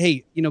Hines,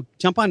 hey,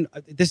 jump on.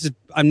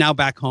 I'm now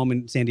back home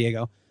in San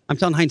Diego. I'm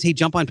telling Hines, hey,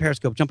 jump on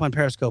Periscope, jump on.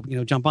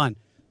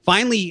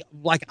 Finally,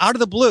 like out of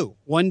the blue,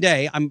 one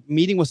day I'm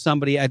meeting with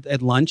somebody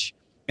at lunch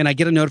and I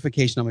get a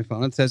notification on my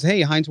phone. It says,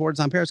 hey, Hines Ward's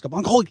on Periscope.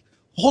 I'm like,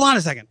 hold on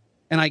a second.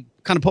 And I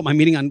kind of put my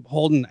meeting on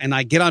hold and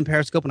I get on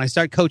Periscope and I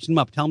start coaching them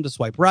up. Tell them to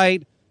swipe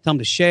right, tell them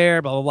to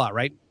share, blah, blah, blah,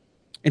 right?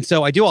 And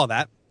so I do all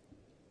that.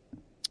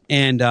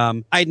 And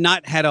I had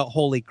not had a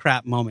holy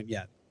crap moment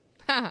yet.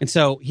 And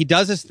so he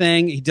does his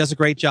thing. He does a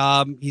great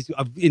job. He's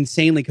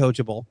insanely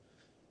coachable.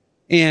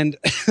 And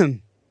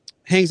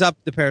hangs up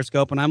the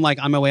Periscope. And I'm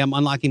like, on my way, I'm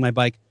unlocking my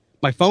bike.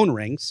 My phone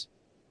rings.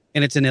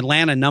 And it's an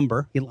Atlanta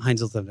number.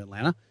 Hines lives in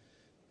Atlanta.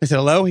 I said,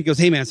 hello? He goes,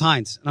 hey, man, it's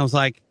Hines. And I was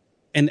like,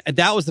 and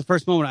that was the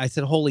first moment I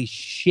said, holy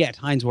shit,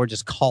 Hines Ward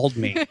just called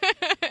me.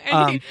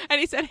 and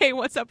he said, hey,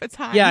 what's up? It's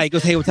Hines. Yeah, he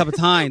goes, hey, what's up? It's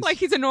Hines. Like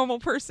he's a normal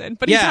person,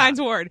 but he's Hines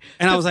Ward.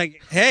 And I was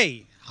like,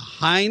 hey,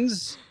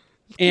 Hines.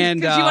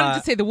 And because you wanted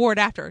to say the Ward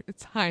after.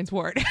 It's Hines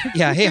Ward.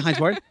 Yeah, hey, Hines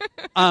Ward.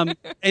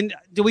 And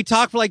we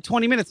talked for like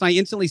 20 minutes and I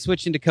instantly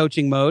switched into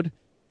coaching mode.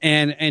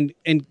 And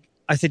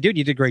I said, dude,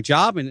 you did a great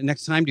job. And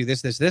next time do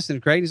this. And it's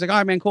great. He's like, all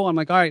right, man, cool. I'm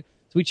like, all right.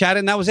 So we chatted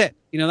and that was it.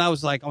 That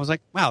was like, I was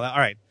like, wow, all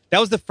right. That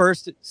was the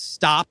first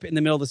stop in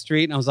the middle of the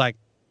street. And I was like,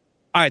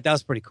 all right, that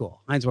was pretty cool.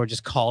 Hines Ward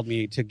just called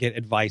me to get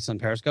advice on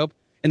Periscope.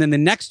 And then the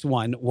next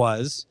one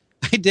was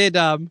I get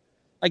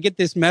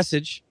this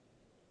message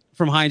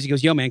from Hines. He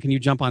goes, yo, man, can you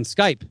jump on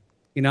Skype?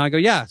 I go,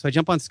 yeah. So I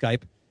jump on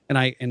Skype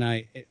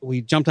and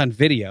we jumped on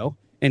video.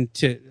 And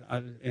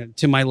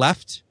to my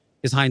left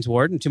is Hines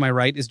Ward. And to my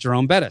right is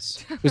Jerome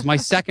Bettis, who's my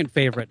second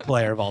favorite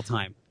player of all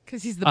time.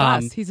 Because he's the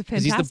bus. He's a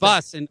fantastic. He's the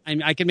bus. And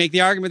I can make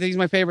the argument that he's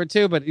my favorite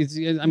too, but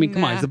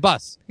come on, he's the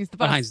bus. He's the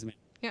But bus. Hines is the man.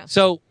 Yeah.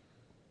 So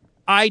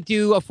I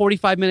do a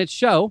 45-minute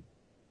show,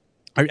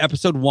 or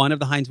episode 1 of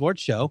the Hines Ward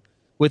show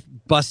with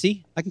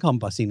Bussy. I can call him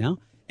Bussy now.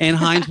 And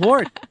Hines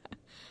Ward.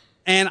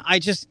 And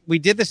we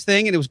did this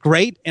thing and it was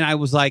great. And I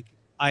was like,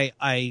 I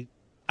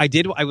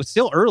was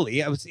still early.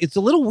 It's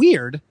a little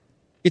weird.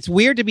 It's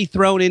weird to be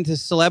thrown into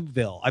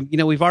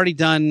Celebville. We've already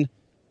done,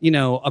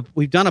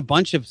 we've done a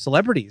bunch of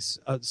celebrities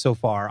so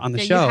far on the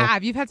show. You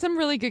have. You've had some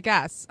really good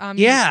guests.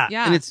 Yeah.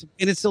 And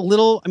it's a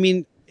little,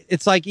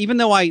 it's like, even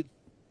though I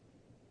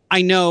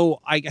know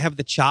I have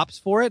the chops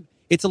for it,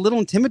 it's a little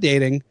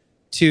intimidating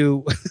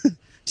to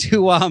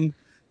hear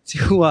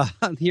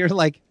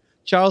like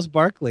Charles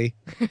Barkley.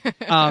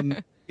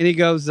 And he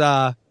goes,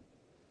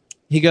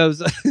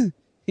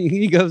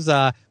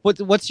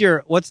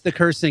 what's the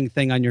cursing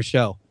thing on your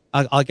show?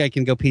 I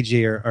can go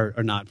PG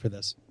or not for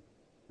this.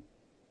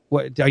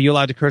 What, are you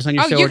allowed to curse on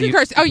your show? You can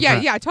curse. Oh,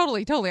 yeah,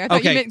 totally. I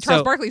thought you meant Charles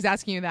so, Barkley's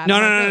asking you that.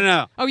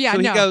 No. Oh, yeah, so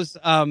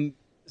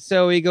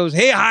no. He goes,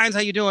 hey, Hines,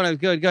 how you doing? I'm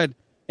good.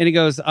 And he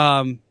goes,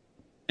 and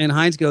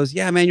Hines goes,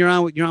 yeah, man, you're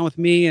on with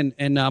me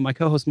and my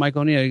co-host, Mike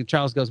O'Neill.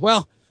 Charles goes,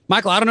 well,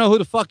 Michael, I don't know who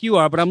the fuck you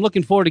are, but I'm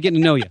looking forward to getting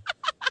to know you.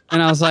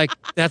 And I was like,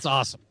 that's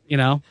awesome.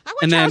 I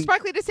want Charles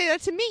Barkley to say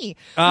that to me.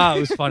 It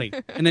was funny.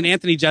 And then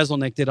Anthony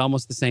Jeselnik did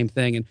almost the same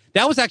thing. And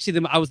that was actually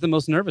I was the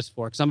most nervous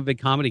for because I'm a big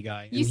comedy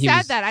guy. You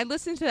said that. I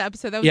listened to the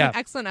episode. That was an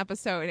excellent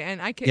episode.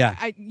 And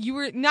you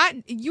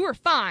were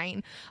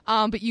fine.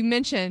 But you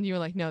mentioned, you were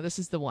like, no, this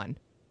is the one.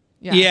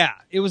 Yeah.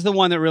 It was the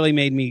one that really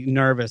made me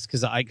nervous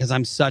because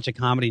I'm such a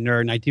comedy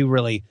nerd and I do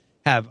really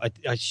have a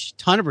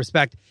ton of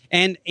respect.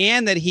 And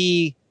that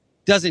he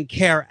doesn't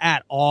care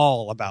at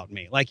all about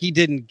me. Like he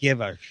didn't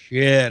give a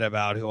shit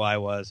about who I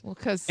was. Well,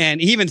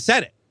 and he even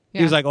said it. Yeah.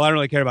 He was like, well, I don't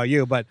really care about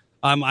you, but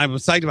I'm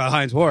psyched about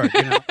Hines Ward.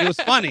 It was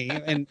funny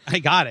and I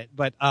got it.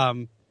 But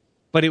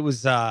it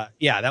was,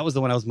 that was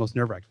the one I was most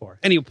nerve-wracked for.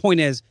 Anyway,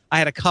 point is I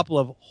had a couple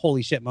of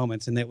holy shit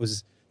moments and it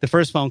was the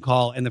first phone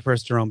call and the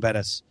first Jerome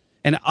Bettis.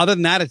 And other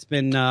than that, it's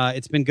been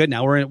good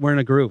now. We're in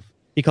a groove.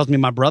 He calls me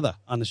my brother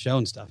on the show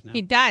and stuff now.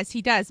 He does.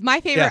 My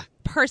favorite,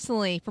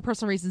 personally, for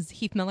personal reasons,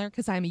 Heath Miller,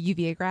 because I'm a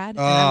UVA grad.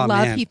 And I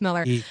love Heath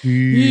Miller.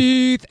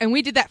 Heath. And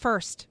we did that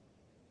first.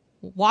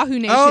 Wahoo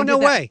Nation. Oh, no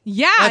way.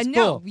 Yeah, That's no.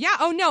 cool. Yeah,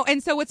 oh, no.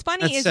 And so what's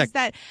funny is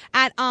that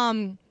at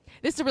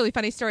This is a really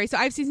funny story. So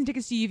I have season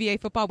tickets to UVA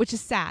football, which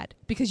is sad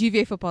because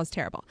UVA football is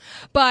terrible.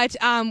 But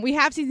we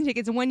have season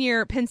tickets, and one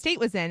year Penn State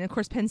was in. Of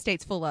course, Penn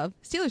State's full of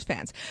Steelers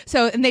fans.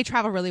 And they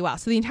travel really well.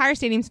 So the entire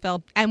stadium's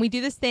filled, and we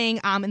do this thing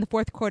in the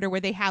fourth quarter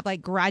where they have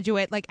like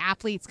graduate like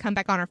athletes come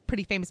back on, or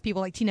pretty famous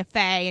people like Tina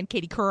Fey and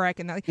Katie Couric,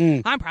 and they're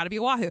like, I'm proud to be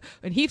a Wahoo.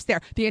 And Heath's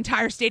there. The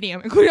entire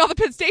stadium, including all the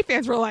Penn State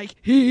fans, were like,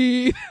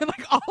 Heath,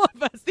 like all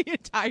of us, the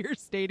entire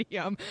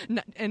stadium,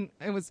 and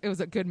it was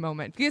a good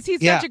moment because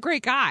he's such a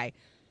great guy.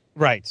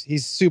 Right.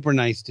 He's super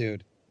nice,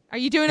 dude. Are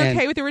you doing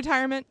okay with your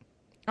retirement?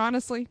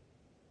 Honestly,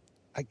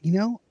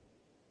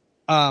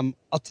 I'll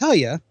tell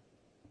you,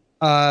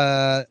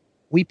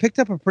 we picked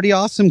up a pretty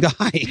awesome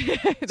guy.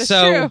 That's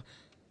true.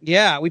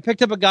 Yeah, we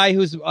picked up a guy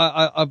who's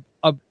I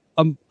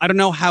don't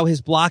know how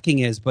his blocking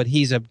is, but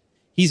he's a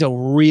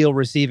real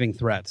receiving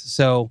threat.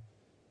 So,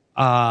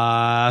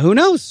 who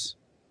knows?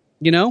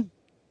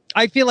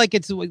 I feel like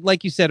it's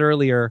like you said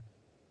earlier.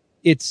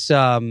 It's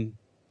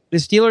the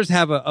Steelers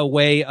have a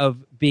way of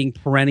being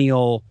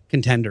perennial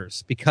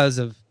contenders because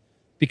of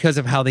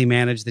how they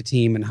manage the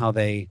team and how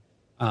they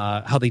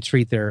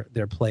treat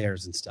their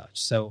players and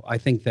such. So I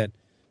think that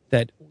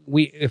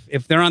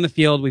if they're on the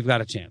field, we've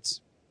got a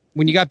chance.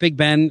 When you got Big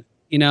Ben,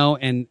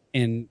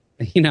 and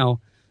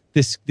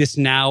this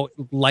now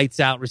lights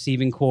out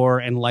receiving core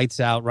and lights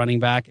out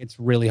running back, it's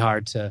really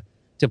hard to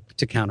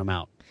count them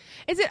out.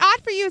 Is it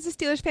odd for you as a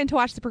Steelers fan to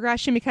watch the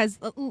progression? Because,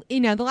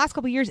 the last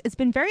couple of years, it's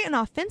been very an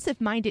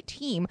offensive-minded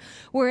team,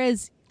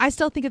 whereas I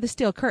still think of the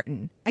Steel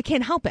Curtain. I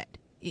can't help it,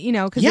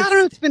 Cause I don't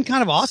know. It's been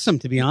kind of awesome,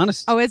 to be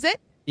honest. Oh, is it?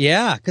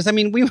 Yeah, because,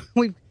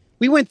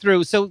 we went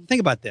through, so think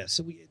about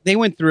this. They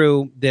went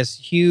through this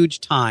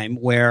huge time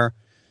where,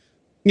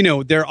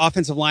 their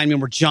offensive linemen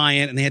were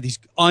giant, and they had these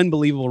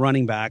unbelievable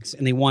running backs,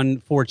 and they won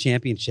 4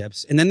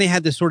 championships. And then they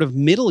had this sort of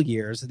middle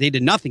years. They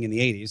did nothing in the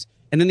 80s.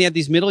 And then they had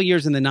these middle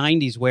years in the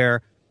 90s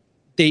where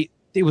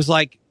it was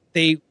like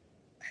they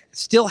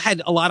still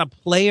had a lot of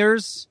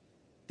players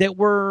that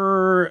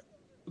were,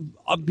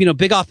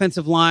 big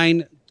offensive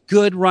line,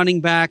 good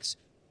running backs,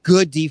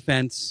 good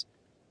defense,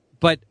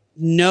 but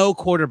no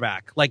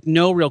quarterback, like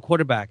no real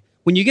quarterback.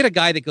 When you get a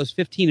guy that goes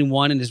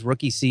 15-1 in his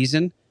rookie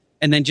season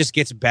and then just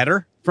gets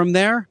better from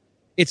there,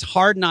 it's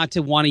hard not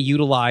to want to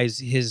utilize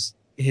his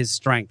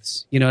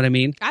strengths. You know what I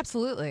mean?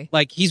 Absolutely.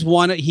 Like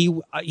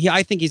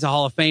I think he's a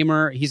Hall of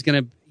Famer.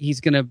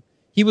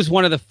 He was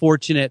one of the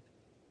fortunate,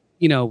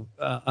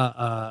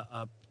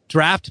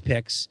 draft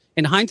picks.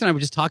 And Hines and I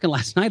were just talking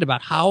last night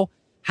about how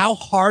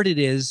hard it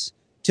is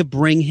to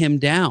bring him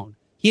down.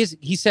 He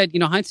said,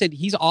 Hines said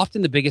he's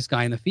often the biggest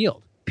guy in the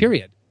field,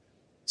 period.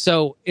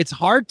 So it's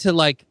hard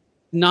to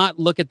not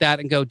look at that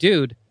and go,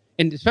 dude,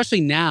 and especially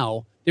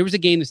now, there was a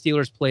game the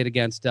Steelers played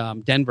against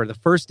Denver, the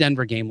first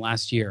Denver game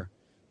last year,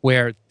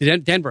 where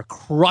Denver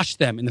crushed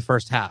them in the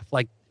first half,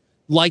 like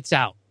lights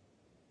out.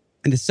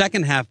 In the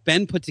second half,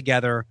 Ben put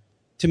together,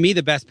 to me,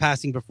 the best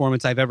passing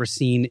performance I've ever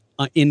seen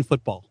in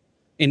football,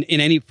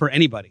 for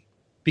anybody,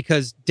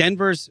 because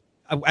Denver's,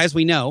 as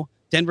we know,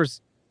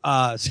 Denver's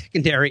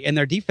secondary and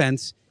their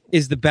defense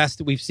is the best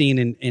that we've seen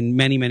in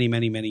many, many,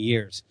 many, many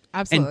years.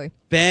 Absolutely. And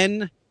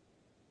Ben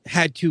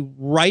had to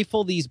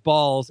rifle these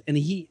balls, and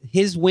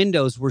his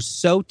windows were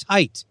so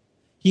tight.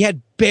 He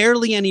had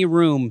barely any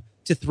room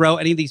to throw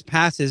any of these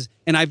passes,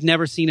 and I've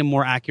never seen him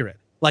more accurate.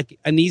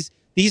 And these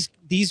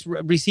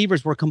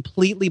receivers were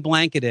completely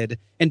blanketed,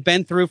 and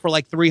Ben threw for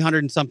 300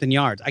 and something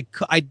yards.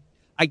 I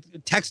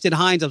texted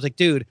Hines. I was like,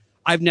 dude,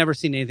 I've never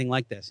seen anything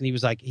like this. And he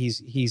was like,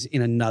 he's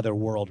in another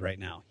world right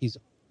now. He's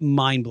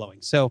mind blowing.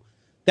 So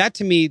that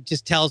to me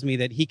just tells me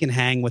that he can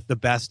hang with the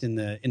best in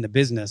the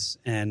business.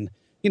 And,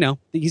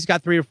 he's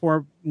got 3 or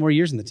 4 more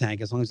years in the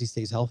tank as long as he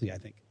stays healthy, I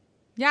think.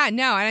 Yeah,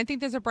 no, and I think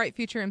there's a bright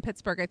future in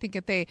Pittsburgh. I think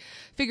if they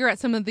figure out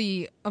some of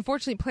the,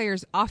 unfortunately,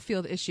 players'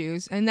 off-field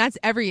issues, and that's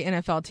every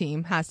NFL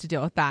team has to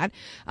deal with that,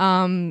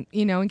 and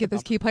get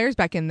those key players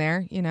back in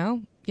there,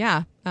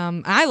 yeah.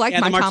 I like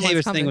Mike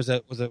Tomlin's thing was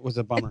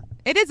a bummer.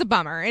 It is a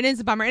bummer. It is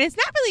a bummer, and it's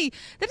not really,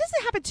 that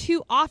doesn't happen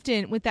too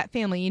often with that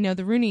family.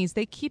 The Rooneys,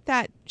 they keep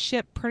that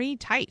ship pretty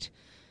tight.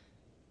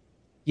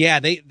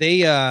 Yeah, they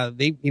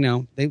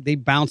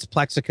bounced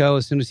Plexico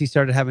as soon as he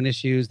started having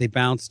issues. They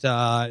bounced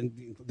the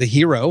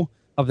hero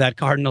of that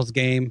Cardinals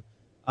game,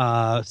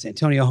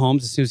 Santonio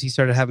Holmes, as soon as he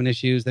started having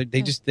issues. They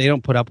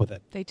don't put up with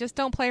it. They just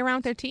don't play around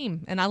with their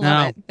team, and I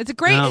love it. It's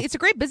a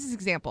great business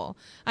example.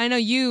 I know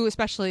you,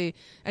 especially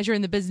as you're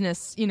in the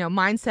business,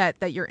 mindset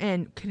that you're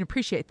in, can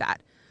appreciate that.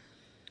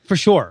 For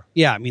sure.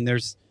 Yeah, I mean,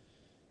 there's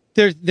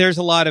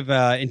a lot of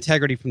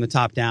integrity from the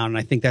top down, and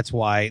I think that's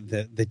why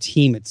the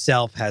team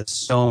itself has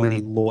so many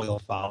loyal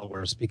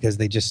followers, because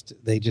they just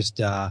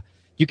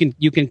you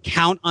can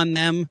count on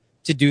them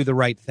to do the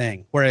right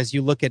thing. Whereas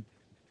you look at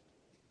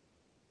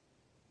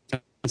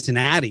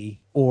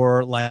Cincinnati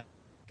or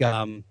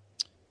the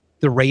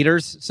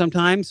Raiders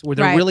sometimes, where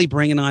they're really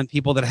bringing on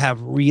people that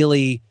have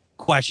really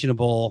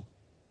questionable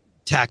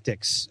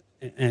tactics,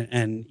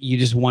 and you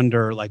just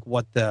wonder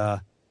what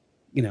the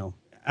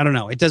I don't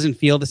know. It doesn't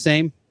feel the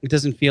same. It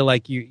doesn't feel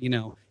like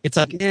it's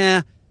like,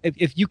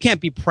 if you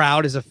can't be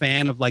proud as a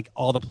fan of like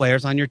all the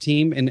players on your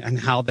team and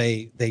how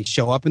they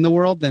show up in the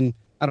world, then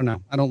I don't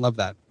know. I don't love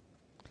that.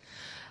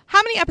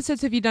 How many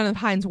episodes have you done of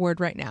Hines Ward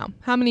right now?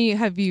 How many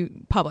have you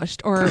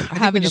published or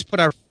have we just put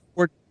our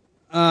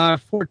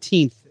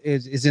 14th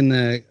is in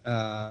the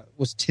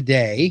was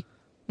today,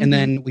 and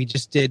then we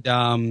just did.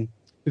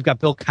 We've got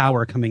Bill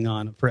Cower coming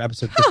on for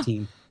episode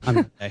 15 on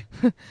that day.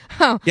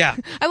 Oh, yeah.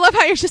 I love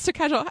how you're just so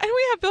casual. And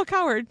we have Bill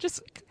Cower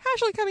just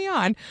casually coming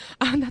on.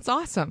 That's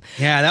awesome.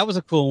 Yeah, that was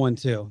a cool one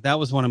too. That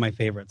was one of my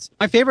favorites.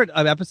 My favorite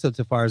episode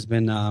so far has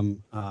been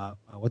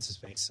what's his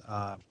face?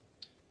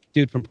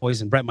 Dude from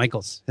Poison, Bret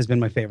Michaels has been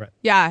my favorite.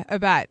 Yeah, I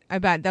bet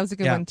that was a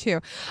good one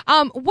too.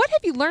 What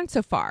have you learned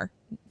so far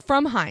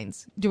from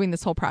Hines doing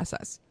this whole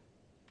process?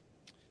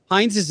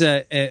 Hines is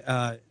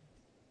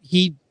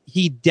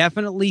he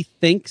definitely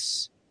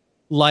thinks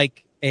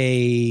like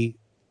an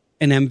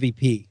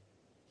MVP.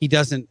 He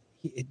doesn't.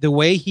 The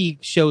way he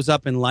shows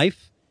up in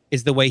life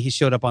is the way he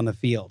showed up on the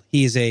field.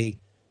 He is a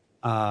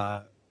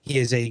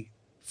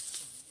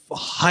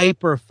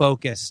hyper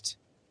focused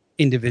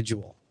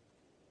individual.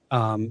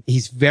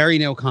 He's very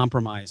no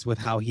compromise with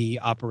how he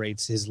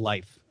operates his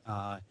life,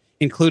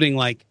 including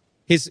like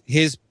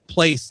his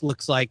place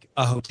looks like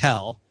a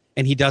hotel,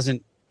 and he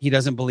doesn't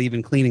believe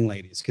in cleaning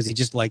ladies because he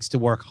just likes to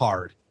work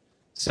hard.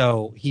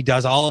 So he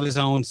does all of his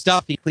own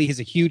stuff. He has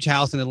a huge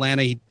house in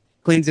Atlanta. He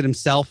cleans it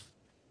himself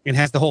and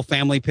has the whole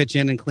family pitch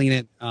in and clean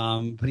it.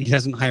 But he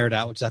doesn't hire it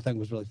out, which I think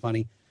was really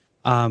funny.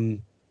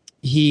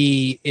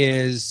 He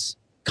is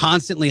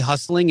constantly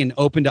hustling and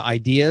open to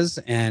ideas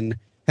and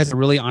has a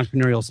really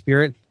entrepreneurial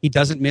spirit. He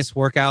doesn't miss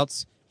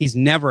workouts. He's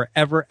never,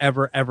 ever,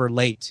 ever, ever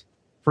late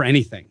for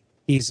anything.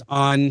 He's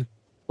on,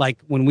 like,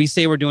 when we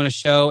say we're doing a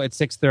show at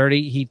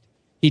 6:30,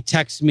 he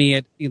texts me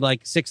at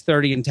like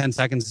 6:30 and 10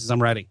 seconds says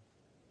I'm ready.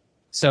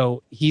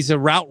 So he's a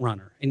route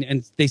runner.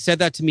 And they said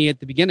that to me at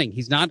the beginning.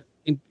 He's not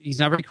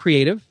very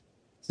creative.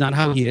 It's not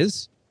how he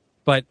is.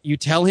 But you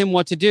tell him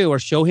what to do or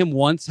show him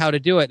once how to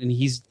do it, and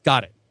he's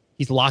got it.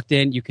 He's locked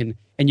in. You can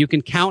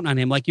count on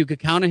him. Like you could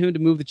count on him to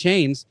move the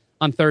chains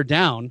on third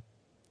down.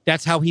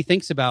 That's how he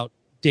thinks about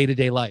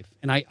day-to-day life.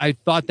 And I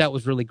thought that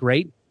was really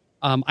great.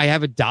 I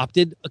have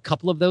adopted a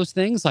couple of those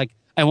things. Like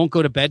I won't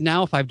go to bed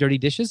now if I have dirty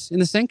dishes in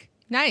the sink.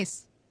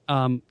 Nice.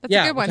 That's a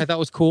good one. Which I thought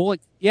was cool.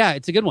 Like, yeah,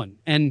 it's a good one.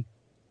 And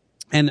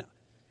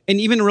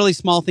even really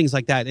small things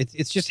like that.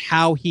 It's just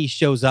how he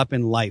shows up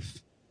in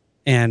life.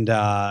 And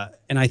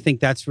I think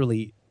that's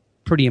really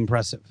pretty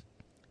impressive.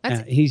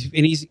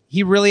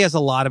 He really has a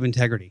lot of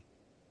integrity.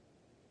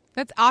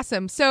 That's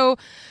awesome. So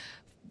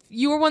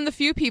you were one of the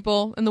few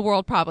people in the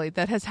world probably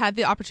that has had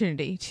the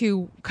opportunity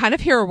to kind of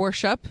hero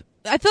worship.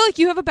 I feel like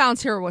you have a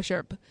balanced hero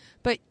worship,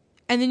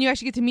 and then you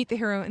actually get to meet the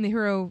hero, and the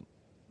hero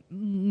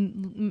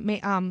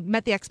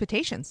met the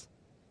expectations.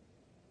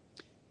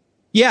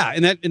 Yeah,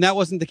 and that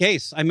wasn't the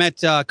case. I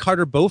met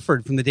Carter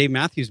Beauford from the Dave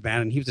Matthews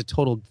Band, and he was a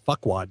total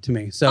fuckwad to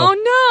me. So,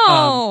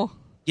 oh no!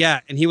 Yeah,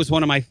 and he was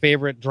one of my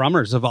favorite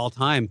drummers of all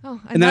time. Oh,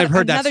 and then I've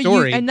heard that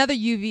story. Another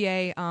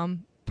UVA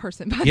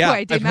person, by the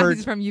way. Dave Matthews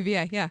is from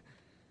UVA. Yeah,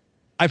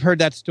 I've heard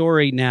that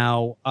story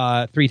now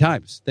 3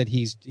 times. That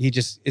he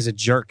just is a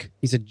jerk.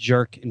 He's a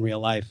jerk in real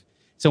life.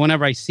 So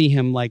whenever I see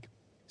him like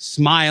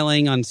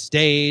smiling on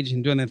stage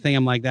and doing that thing,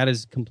 I'm like, that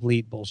is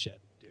complete bullshit.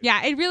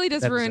 Yeah, it really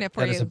does ruin it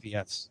for you. That is a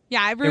BS.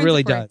 Yeah, it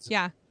really does.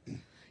 Yeah,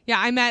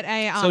 I met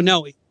a. So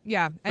no.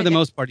 Yeah, for the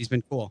most part, he's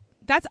been cool.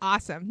 That's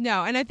awesome.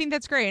 No, and I think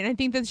that's great. And I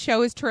think the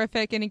show is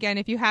terrific. And again,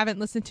 if you haven't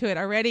listened to it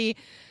already,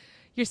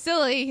 you're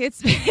silly.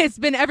 It's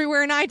been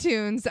everywhere in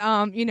iTunes.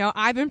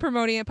 I've been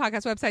promoting it.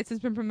 Podcast websites has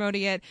been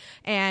promoting it,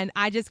 and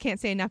I just can't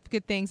say enough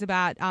good things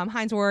about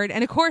Hines Ward.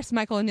 And of course,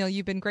 Michael O'Neill,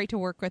 you've been great to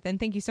work with, and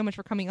thank you so much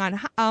for coming on.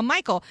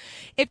 Michael,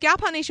 if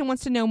Galpon Nation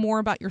wants to know more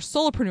about your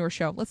solopreneur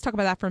show, let's talk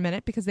about that for a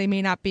minute because they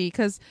may not be,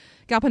 because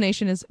Galpon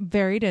Nation is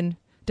varied and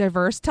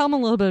diverse. Tell them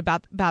a little bit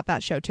about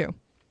that show too.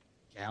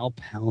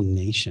 Galpon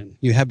Nation.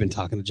 You have been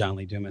talking to John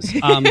Lee Dumas.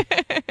 You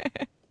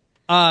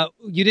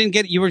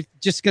were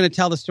just going to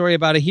tell the story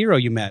about a hero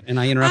you met, and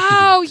I interrupted you.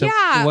 Oh, so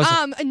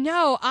yeah.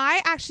 No,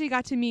 I actually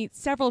got to meet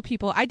several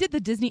people. I did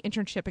the Disney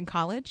internship in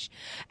college,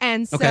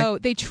 and so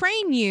they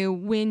train you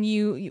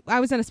when I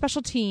was on a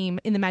special team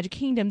in the Magic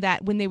Kingdom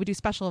that when they would do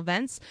special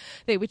events,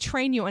 they would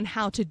train you on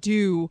how to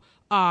do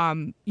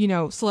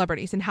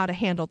celebrities and how to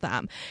handle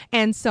them.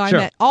 And so I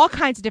met all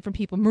kinds of different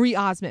people. Marie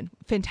Osmond,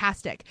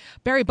 fantastic.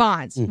 Barry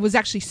Bonds was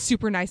actually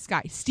super nice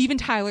guy. Steven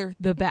Tyler,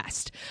 the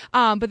best.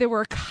 But there were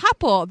a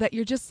couple that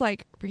you're just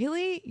like,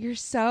 really? You're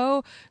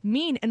so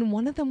mean. And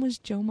one of them was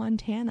Joe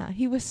Montana.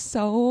 He was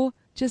so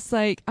just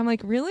like, I'm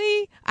like,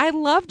 really? I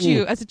loved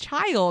you as a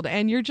child.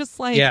 And you're just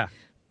like,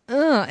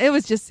 it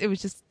was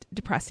just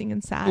depressing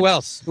and sad. Who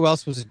else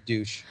was a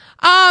douche?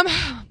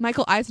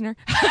 Michael Eisner.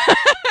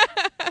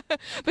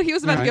 But he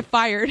was about to get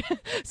fired,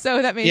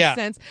 so that made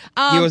sense.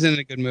 He wasn't in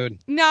a good mood.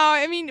 No,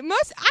 I mean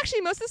most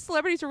of the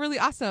celebrities were really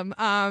awesome.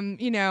 I'm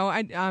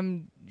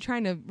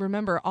trying to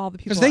remember all the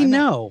people because they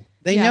know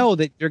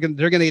that they're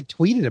gonna get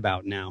tweeted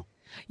about now.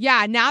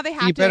 Yeah, now they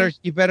have to.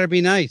 You better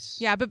be nice.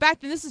 Yeah, but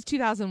back then, this is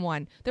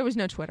 2001. There was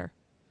no Twitter.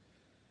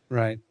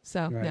 Right.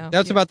 So right. no,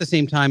 That's yeah. about the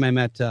same time I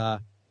met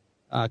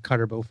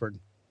Carter Beauford.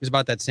 It was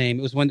about that same.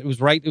 It was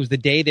the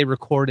day they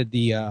recorded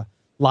the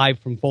live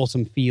from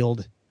Folsom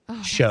Field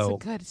show.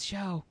 That's a good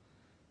show.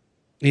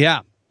 Yeah,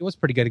 it was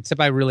pretty good.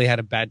 Except I really had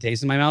a bad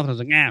taste in my mouth. I was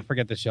like,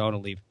 forget the show. I'll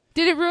leave.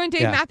 Did it ruin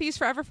Dave Matthews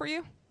forever for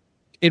you?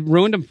 It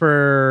ruined him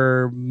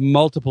for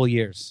multiple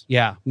years.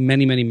 Yeah,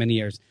 many, many, many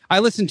years. I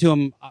listen to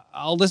him.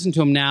 I'll listen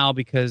to him now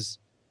because,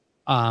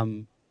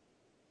 I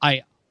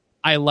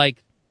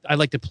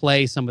like to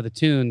play some of the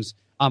tunes.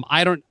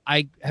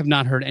 I have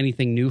not heard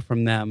anything new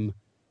from them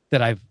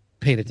that I've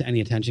paid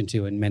any attention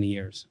to in many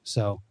years.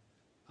 So,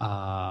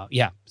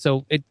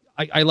 So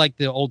I like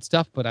the old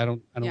stuff, but I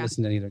don't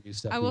listen to any of their new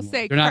stuff. I will anymore.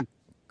 say, They're not.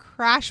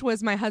 Crash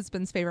was my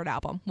husband's favorite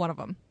album. One of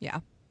them. Yeah.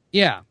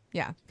 Yeah.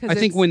 Yeah. I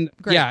think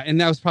great. and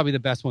that was probably the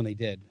best one they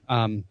did.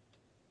 After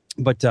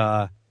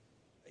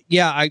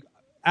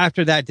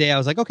that day, I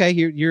was like, okay,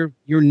 you're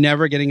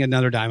never getting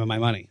another dime of my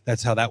money.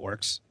 That's how that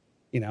works.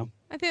 You know.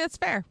 I think that's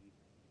fair.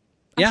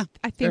 Yeah.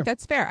 I think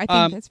that's fair. I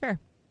think that's fair.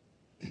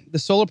 The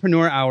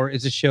Solopreneur Hour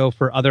is a show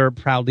for other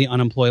proudly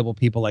unemployable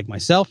people like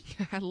myself.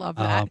 I love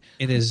that.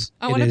 It is.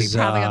 I want to be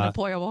proudly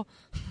unemployable.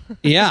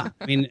 Yeah.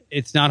 I mean,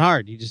 it's not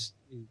hard. You just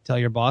tell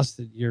your boss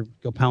that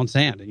go pound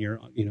sand and you're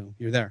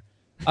there.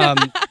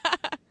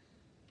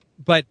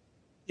 But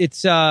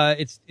it's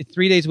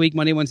 3 days a week,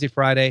 Monday, Wednesday,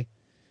 Friday.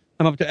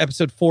 I'm up to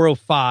episode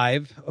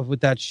 405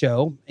 with that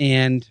show,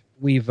 and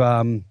we've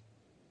talked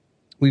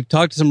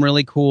to some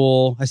really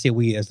cool. I say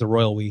we as the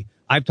royal we.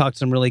 I've talked to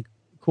some really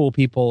cool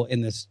people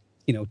in this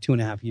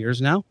 2.5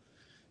 years now,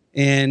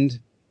 and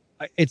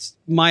it's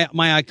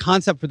my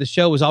concept for the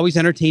show was always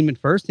entertainment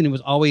first, and it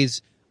was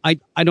always I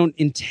don't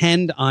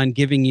intend on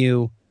giving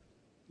you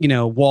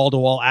wall to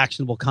wall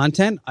actionable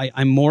content.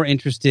 I'm more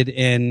interested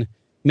in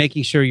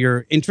making sure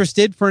you're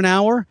interested for an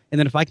hour, and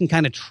then if I can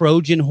kind of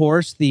Trojan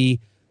horse the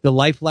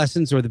life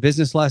lessons or the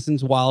business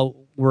lessons while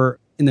we're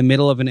in the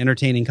middle of an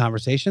entertaining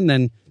conversation,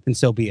 then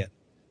so be it.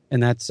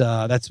 And that's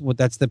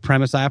the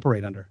premise I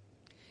operate under.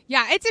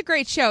 Yeah, it's a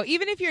great show.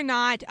 Even if you're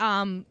not,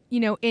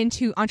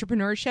 into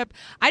entrepreneurship,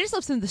 I just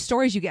love some of the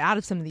stories you get out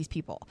of some of these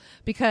people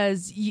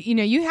because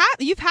you've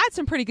had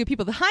some pretty good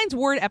people. The Hines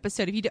Ward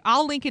episode,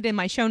 I'll link it in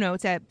my show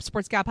notes at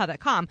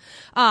sportsgalpod.com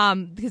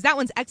because that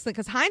one's excellent.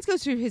 Because Hines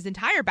goes through his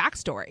entire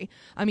backstory.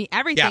 I mean,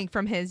 everything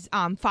from his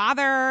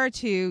father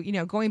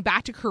to going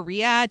back to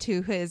Korea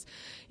to his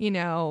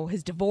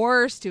his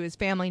divorce to his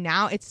family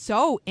now. It's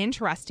so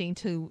interesting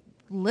to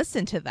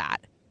listen to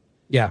that.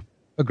 Yeah.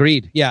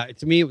 Agreed. Yeah,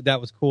 to me that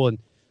was cool, and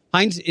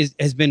Hines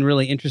has been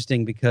really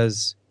interesting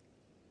because,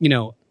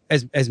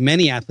 as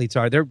many athletes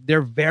are,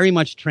 they're very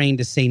much trained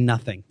to say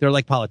nothing. They're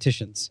like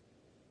politicians,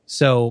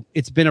 so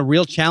it's been a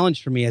real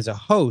challenge for me as a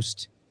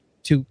host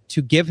to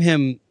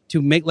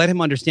let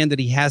him understand that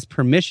he has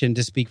permission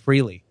to speak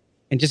freely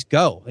and just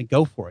go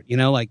for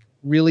it.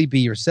 Really be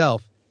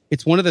yourself.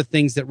 It's one of the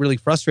things that really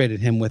frustrated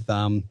him with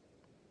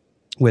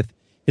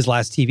his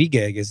last TV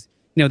gig is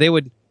they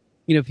would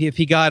if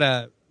he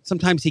got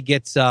sometimes he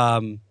gets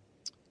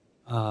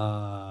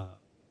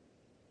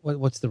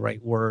what's the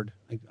right word?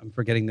 I'm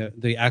forgetting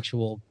the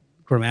actual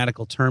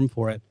grammatical term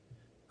for it.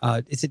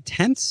 Is it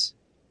tense?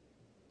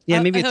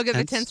 Yeah, maybe he'll get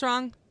the tense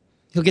wrong.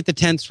 He'll get the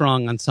tense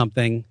wrong on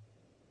something,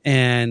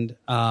 and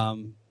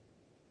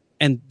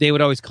they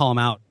would always call him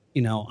out,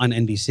 on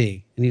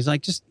NBC, and he's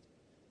like,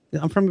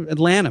 I'm from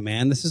Atlanta,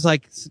 man. This is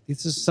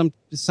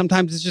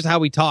sometimes it's just how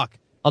we talk.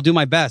 I'll do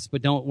my best,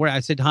 but don't worry.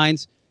 I said,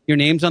 Hines, your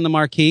name's on the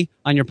marquee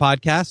on your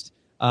podcast.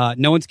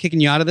 No one's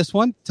kicking you out of this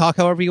one. Talk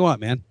however you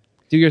want, man.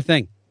 Do your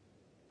thing.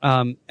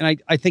 And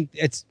I think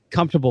it's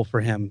comfortable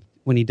for him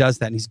when he does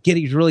that. And he's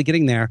really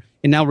getting there.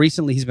 And now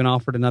recently he's been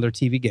offered another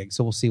TV gig.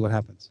 So we'll see what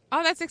happens.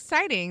 Oh, that's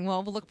exciting.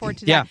 Well, we'll look forward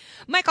to that.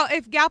 Michael,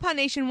 if Galpound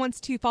Nation wants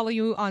to follow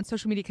you on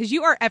social media, because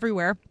you are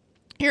everywhere.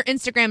 Your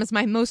Instagram is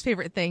my most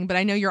favorite thing, but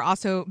I know you're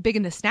also big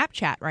into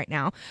Snapchat right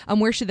now.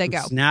 Where should they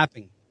go?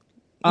 Snapping.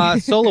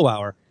 Solo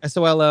Hour.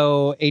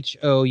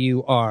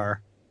 SOLOHOUR.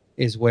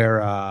 Is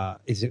where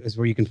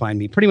you can find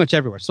me pretty much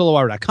everywhere.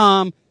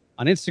 Solohour.com,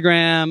 on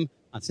Instagram,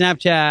 on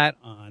Snapchat,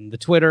 on the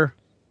Twitter.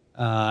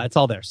 It's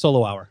all there.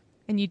 Solo Hour.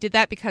 And you did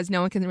that because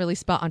no one can really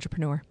spell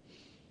entrepreneur.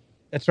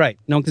 That's right.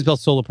 No one can spell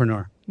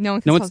solopreneur. No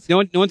one can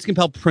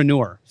spell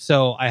preneur.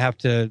 So I have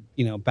to,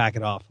 back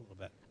it off a little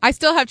bit. I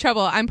still have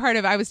trouble.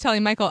 I was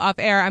telling Michael off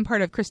air, I'm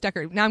part of Chris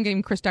Ducker. Now I'm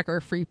getting Chris Ducker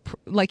free,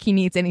 like he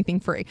needs anything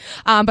free.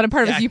 But I'm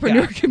part of his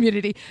Upreneur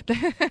community.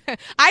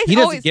 He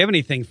doesn't give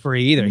anything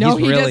free either. No,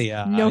 he's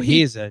really,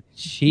 he's a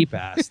cheap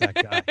ass, that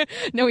guy.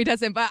 No, he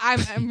doesn't. But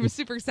I'm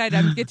super excited.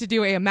 I get to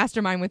do a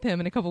mastermind with him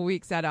in a couple of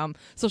weeks at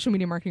Social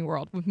Media Marketing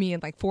World with me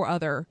and like 4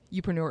 other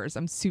Upreneurs.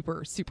 I'm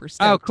super, super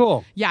stoked. Oh,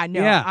 cool. Yeah,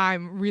 no, yeah.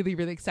 I'm really,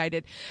 really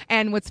excited.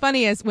 And what's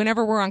funny is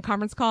whenever we're on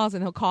conference calls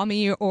and he'll call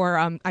me or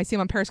I see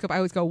him on Periscope, I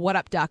always go, "What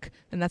up, Duck?"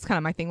 And that's kind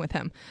of my thing with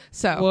him.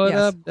 So, what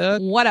up,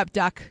 Duck? What up,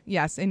 Duck?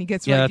 Yes. And he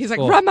gets he's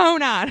cool. Like,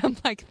 Ramona. And I'm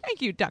like,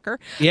 thank you, Ducker.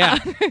 Yeah.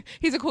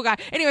 He's a cool guy.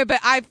 Anyway, but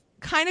I've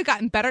kind of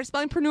gotten better at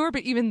spelling preneur,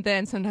 but even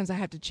then, sometimes I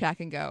have to check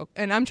and go.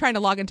 And I'm trying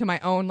to log into my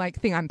own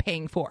thing I'm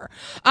paying for.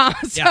 Right,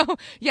 it's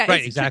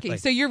exactly. tricky.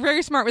 So you're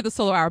very smart with the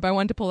solo hour, but I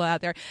wanted to pull it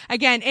out there.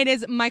 Again, it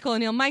is Michael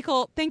O'Neill.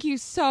 Michael, thank you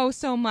so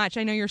much.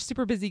 I know you're a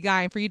super busy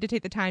guy, and for you to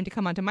take the time to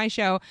come onto my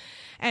show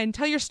and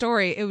tell your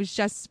story, it was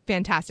just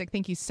fantastic.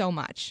 Thank you so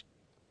much.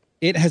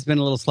 It has been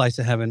a little slice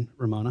of heaven,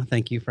 Ramona.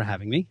 Thank you for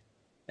having me.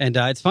 And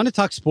it's fun to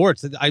talk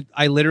sports.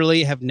 I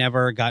literally have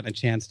never gotten a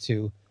chance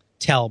to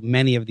tell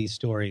many of these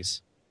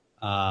stories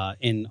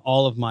in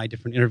all of my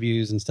different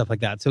interviews and stuff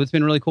like that. So it's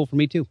been really cool for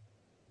me, too.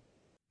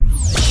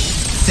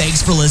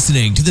 Thanks for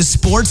listening to the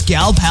Sports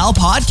Gal Pal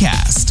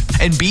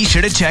podcast. And be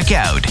sure to check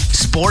out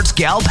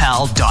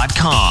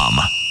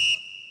sportsgalpal.com.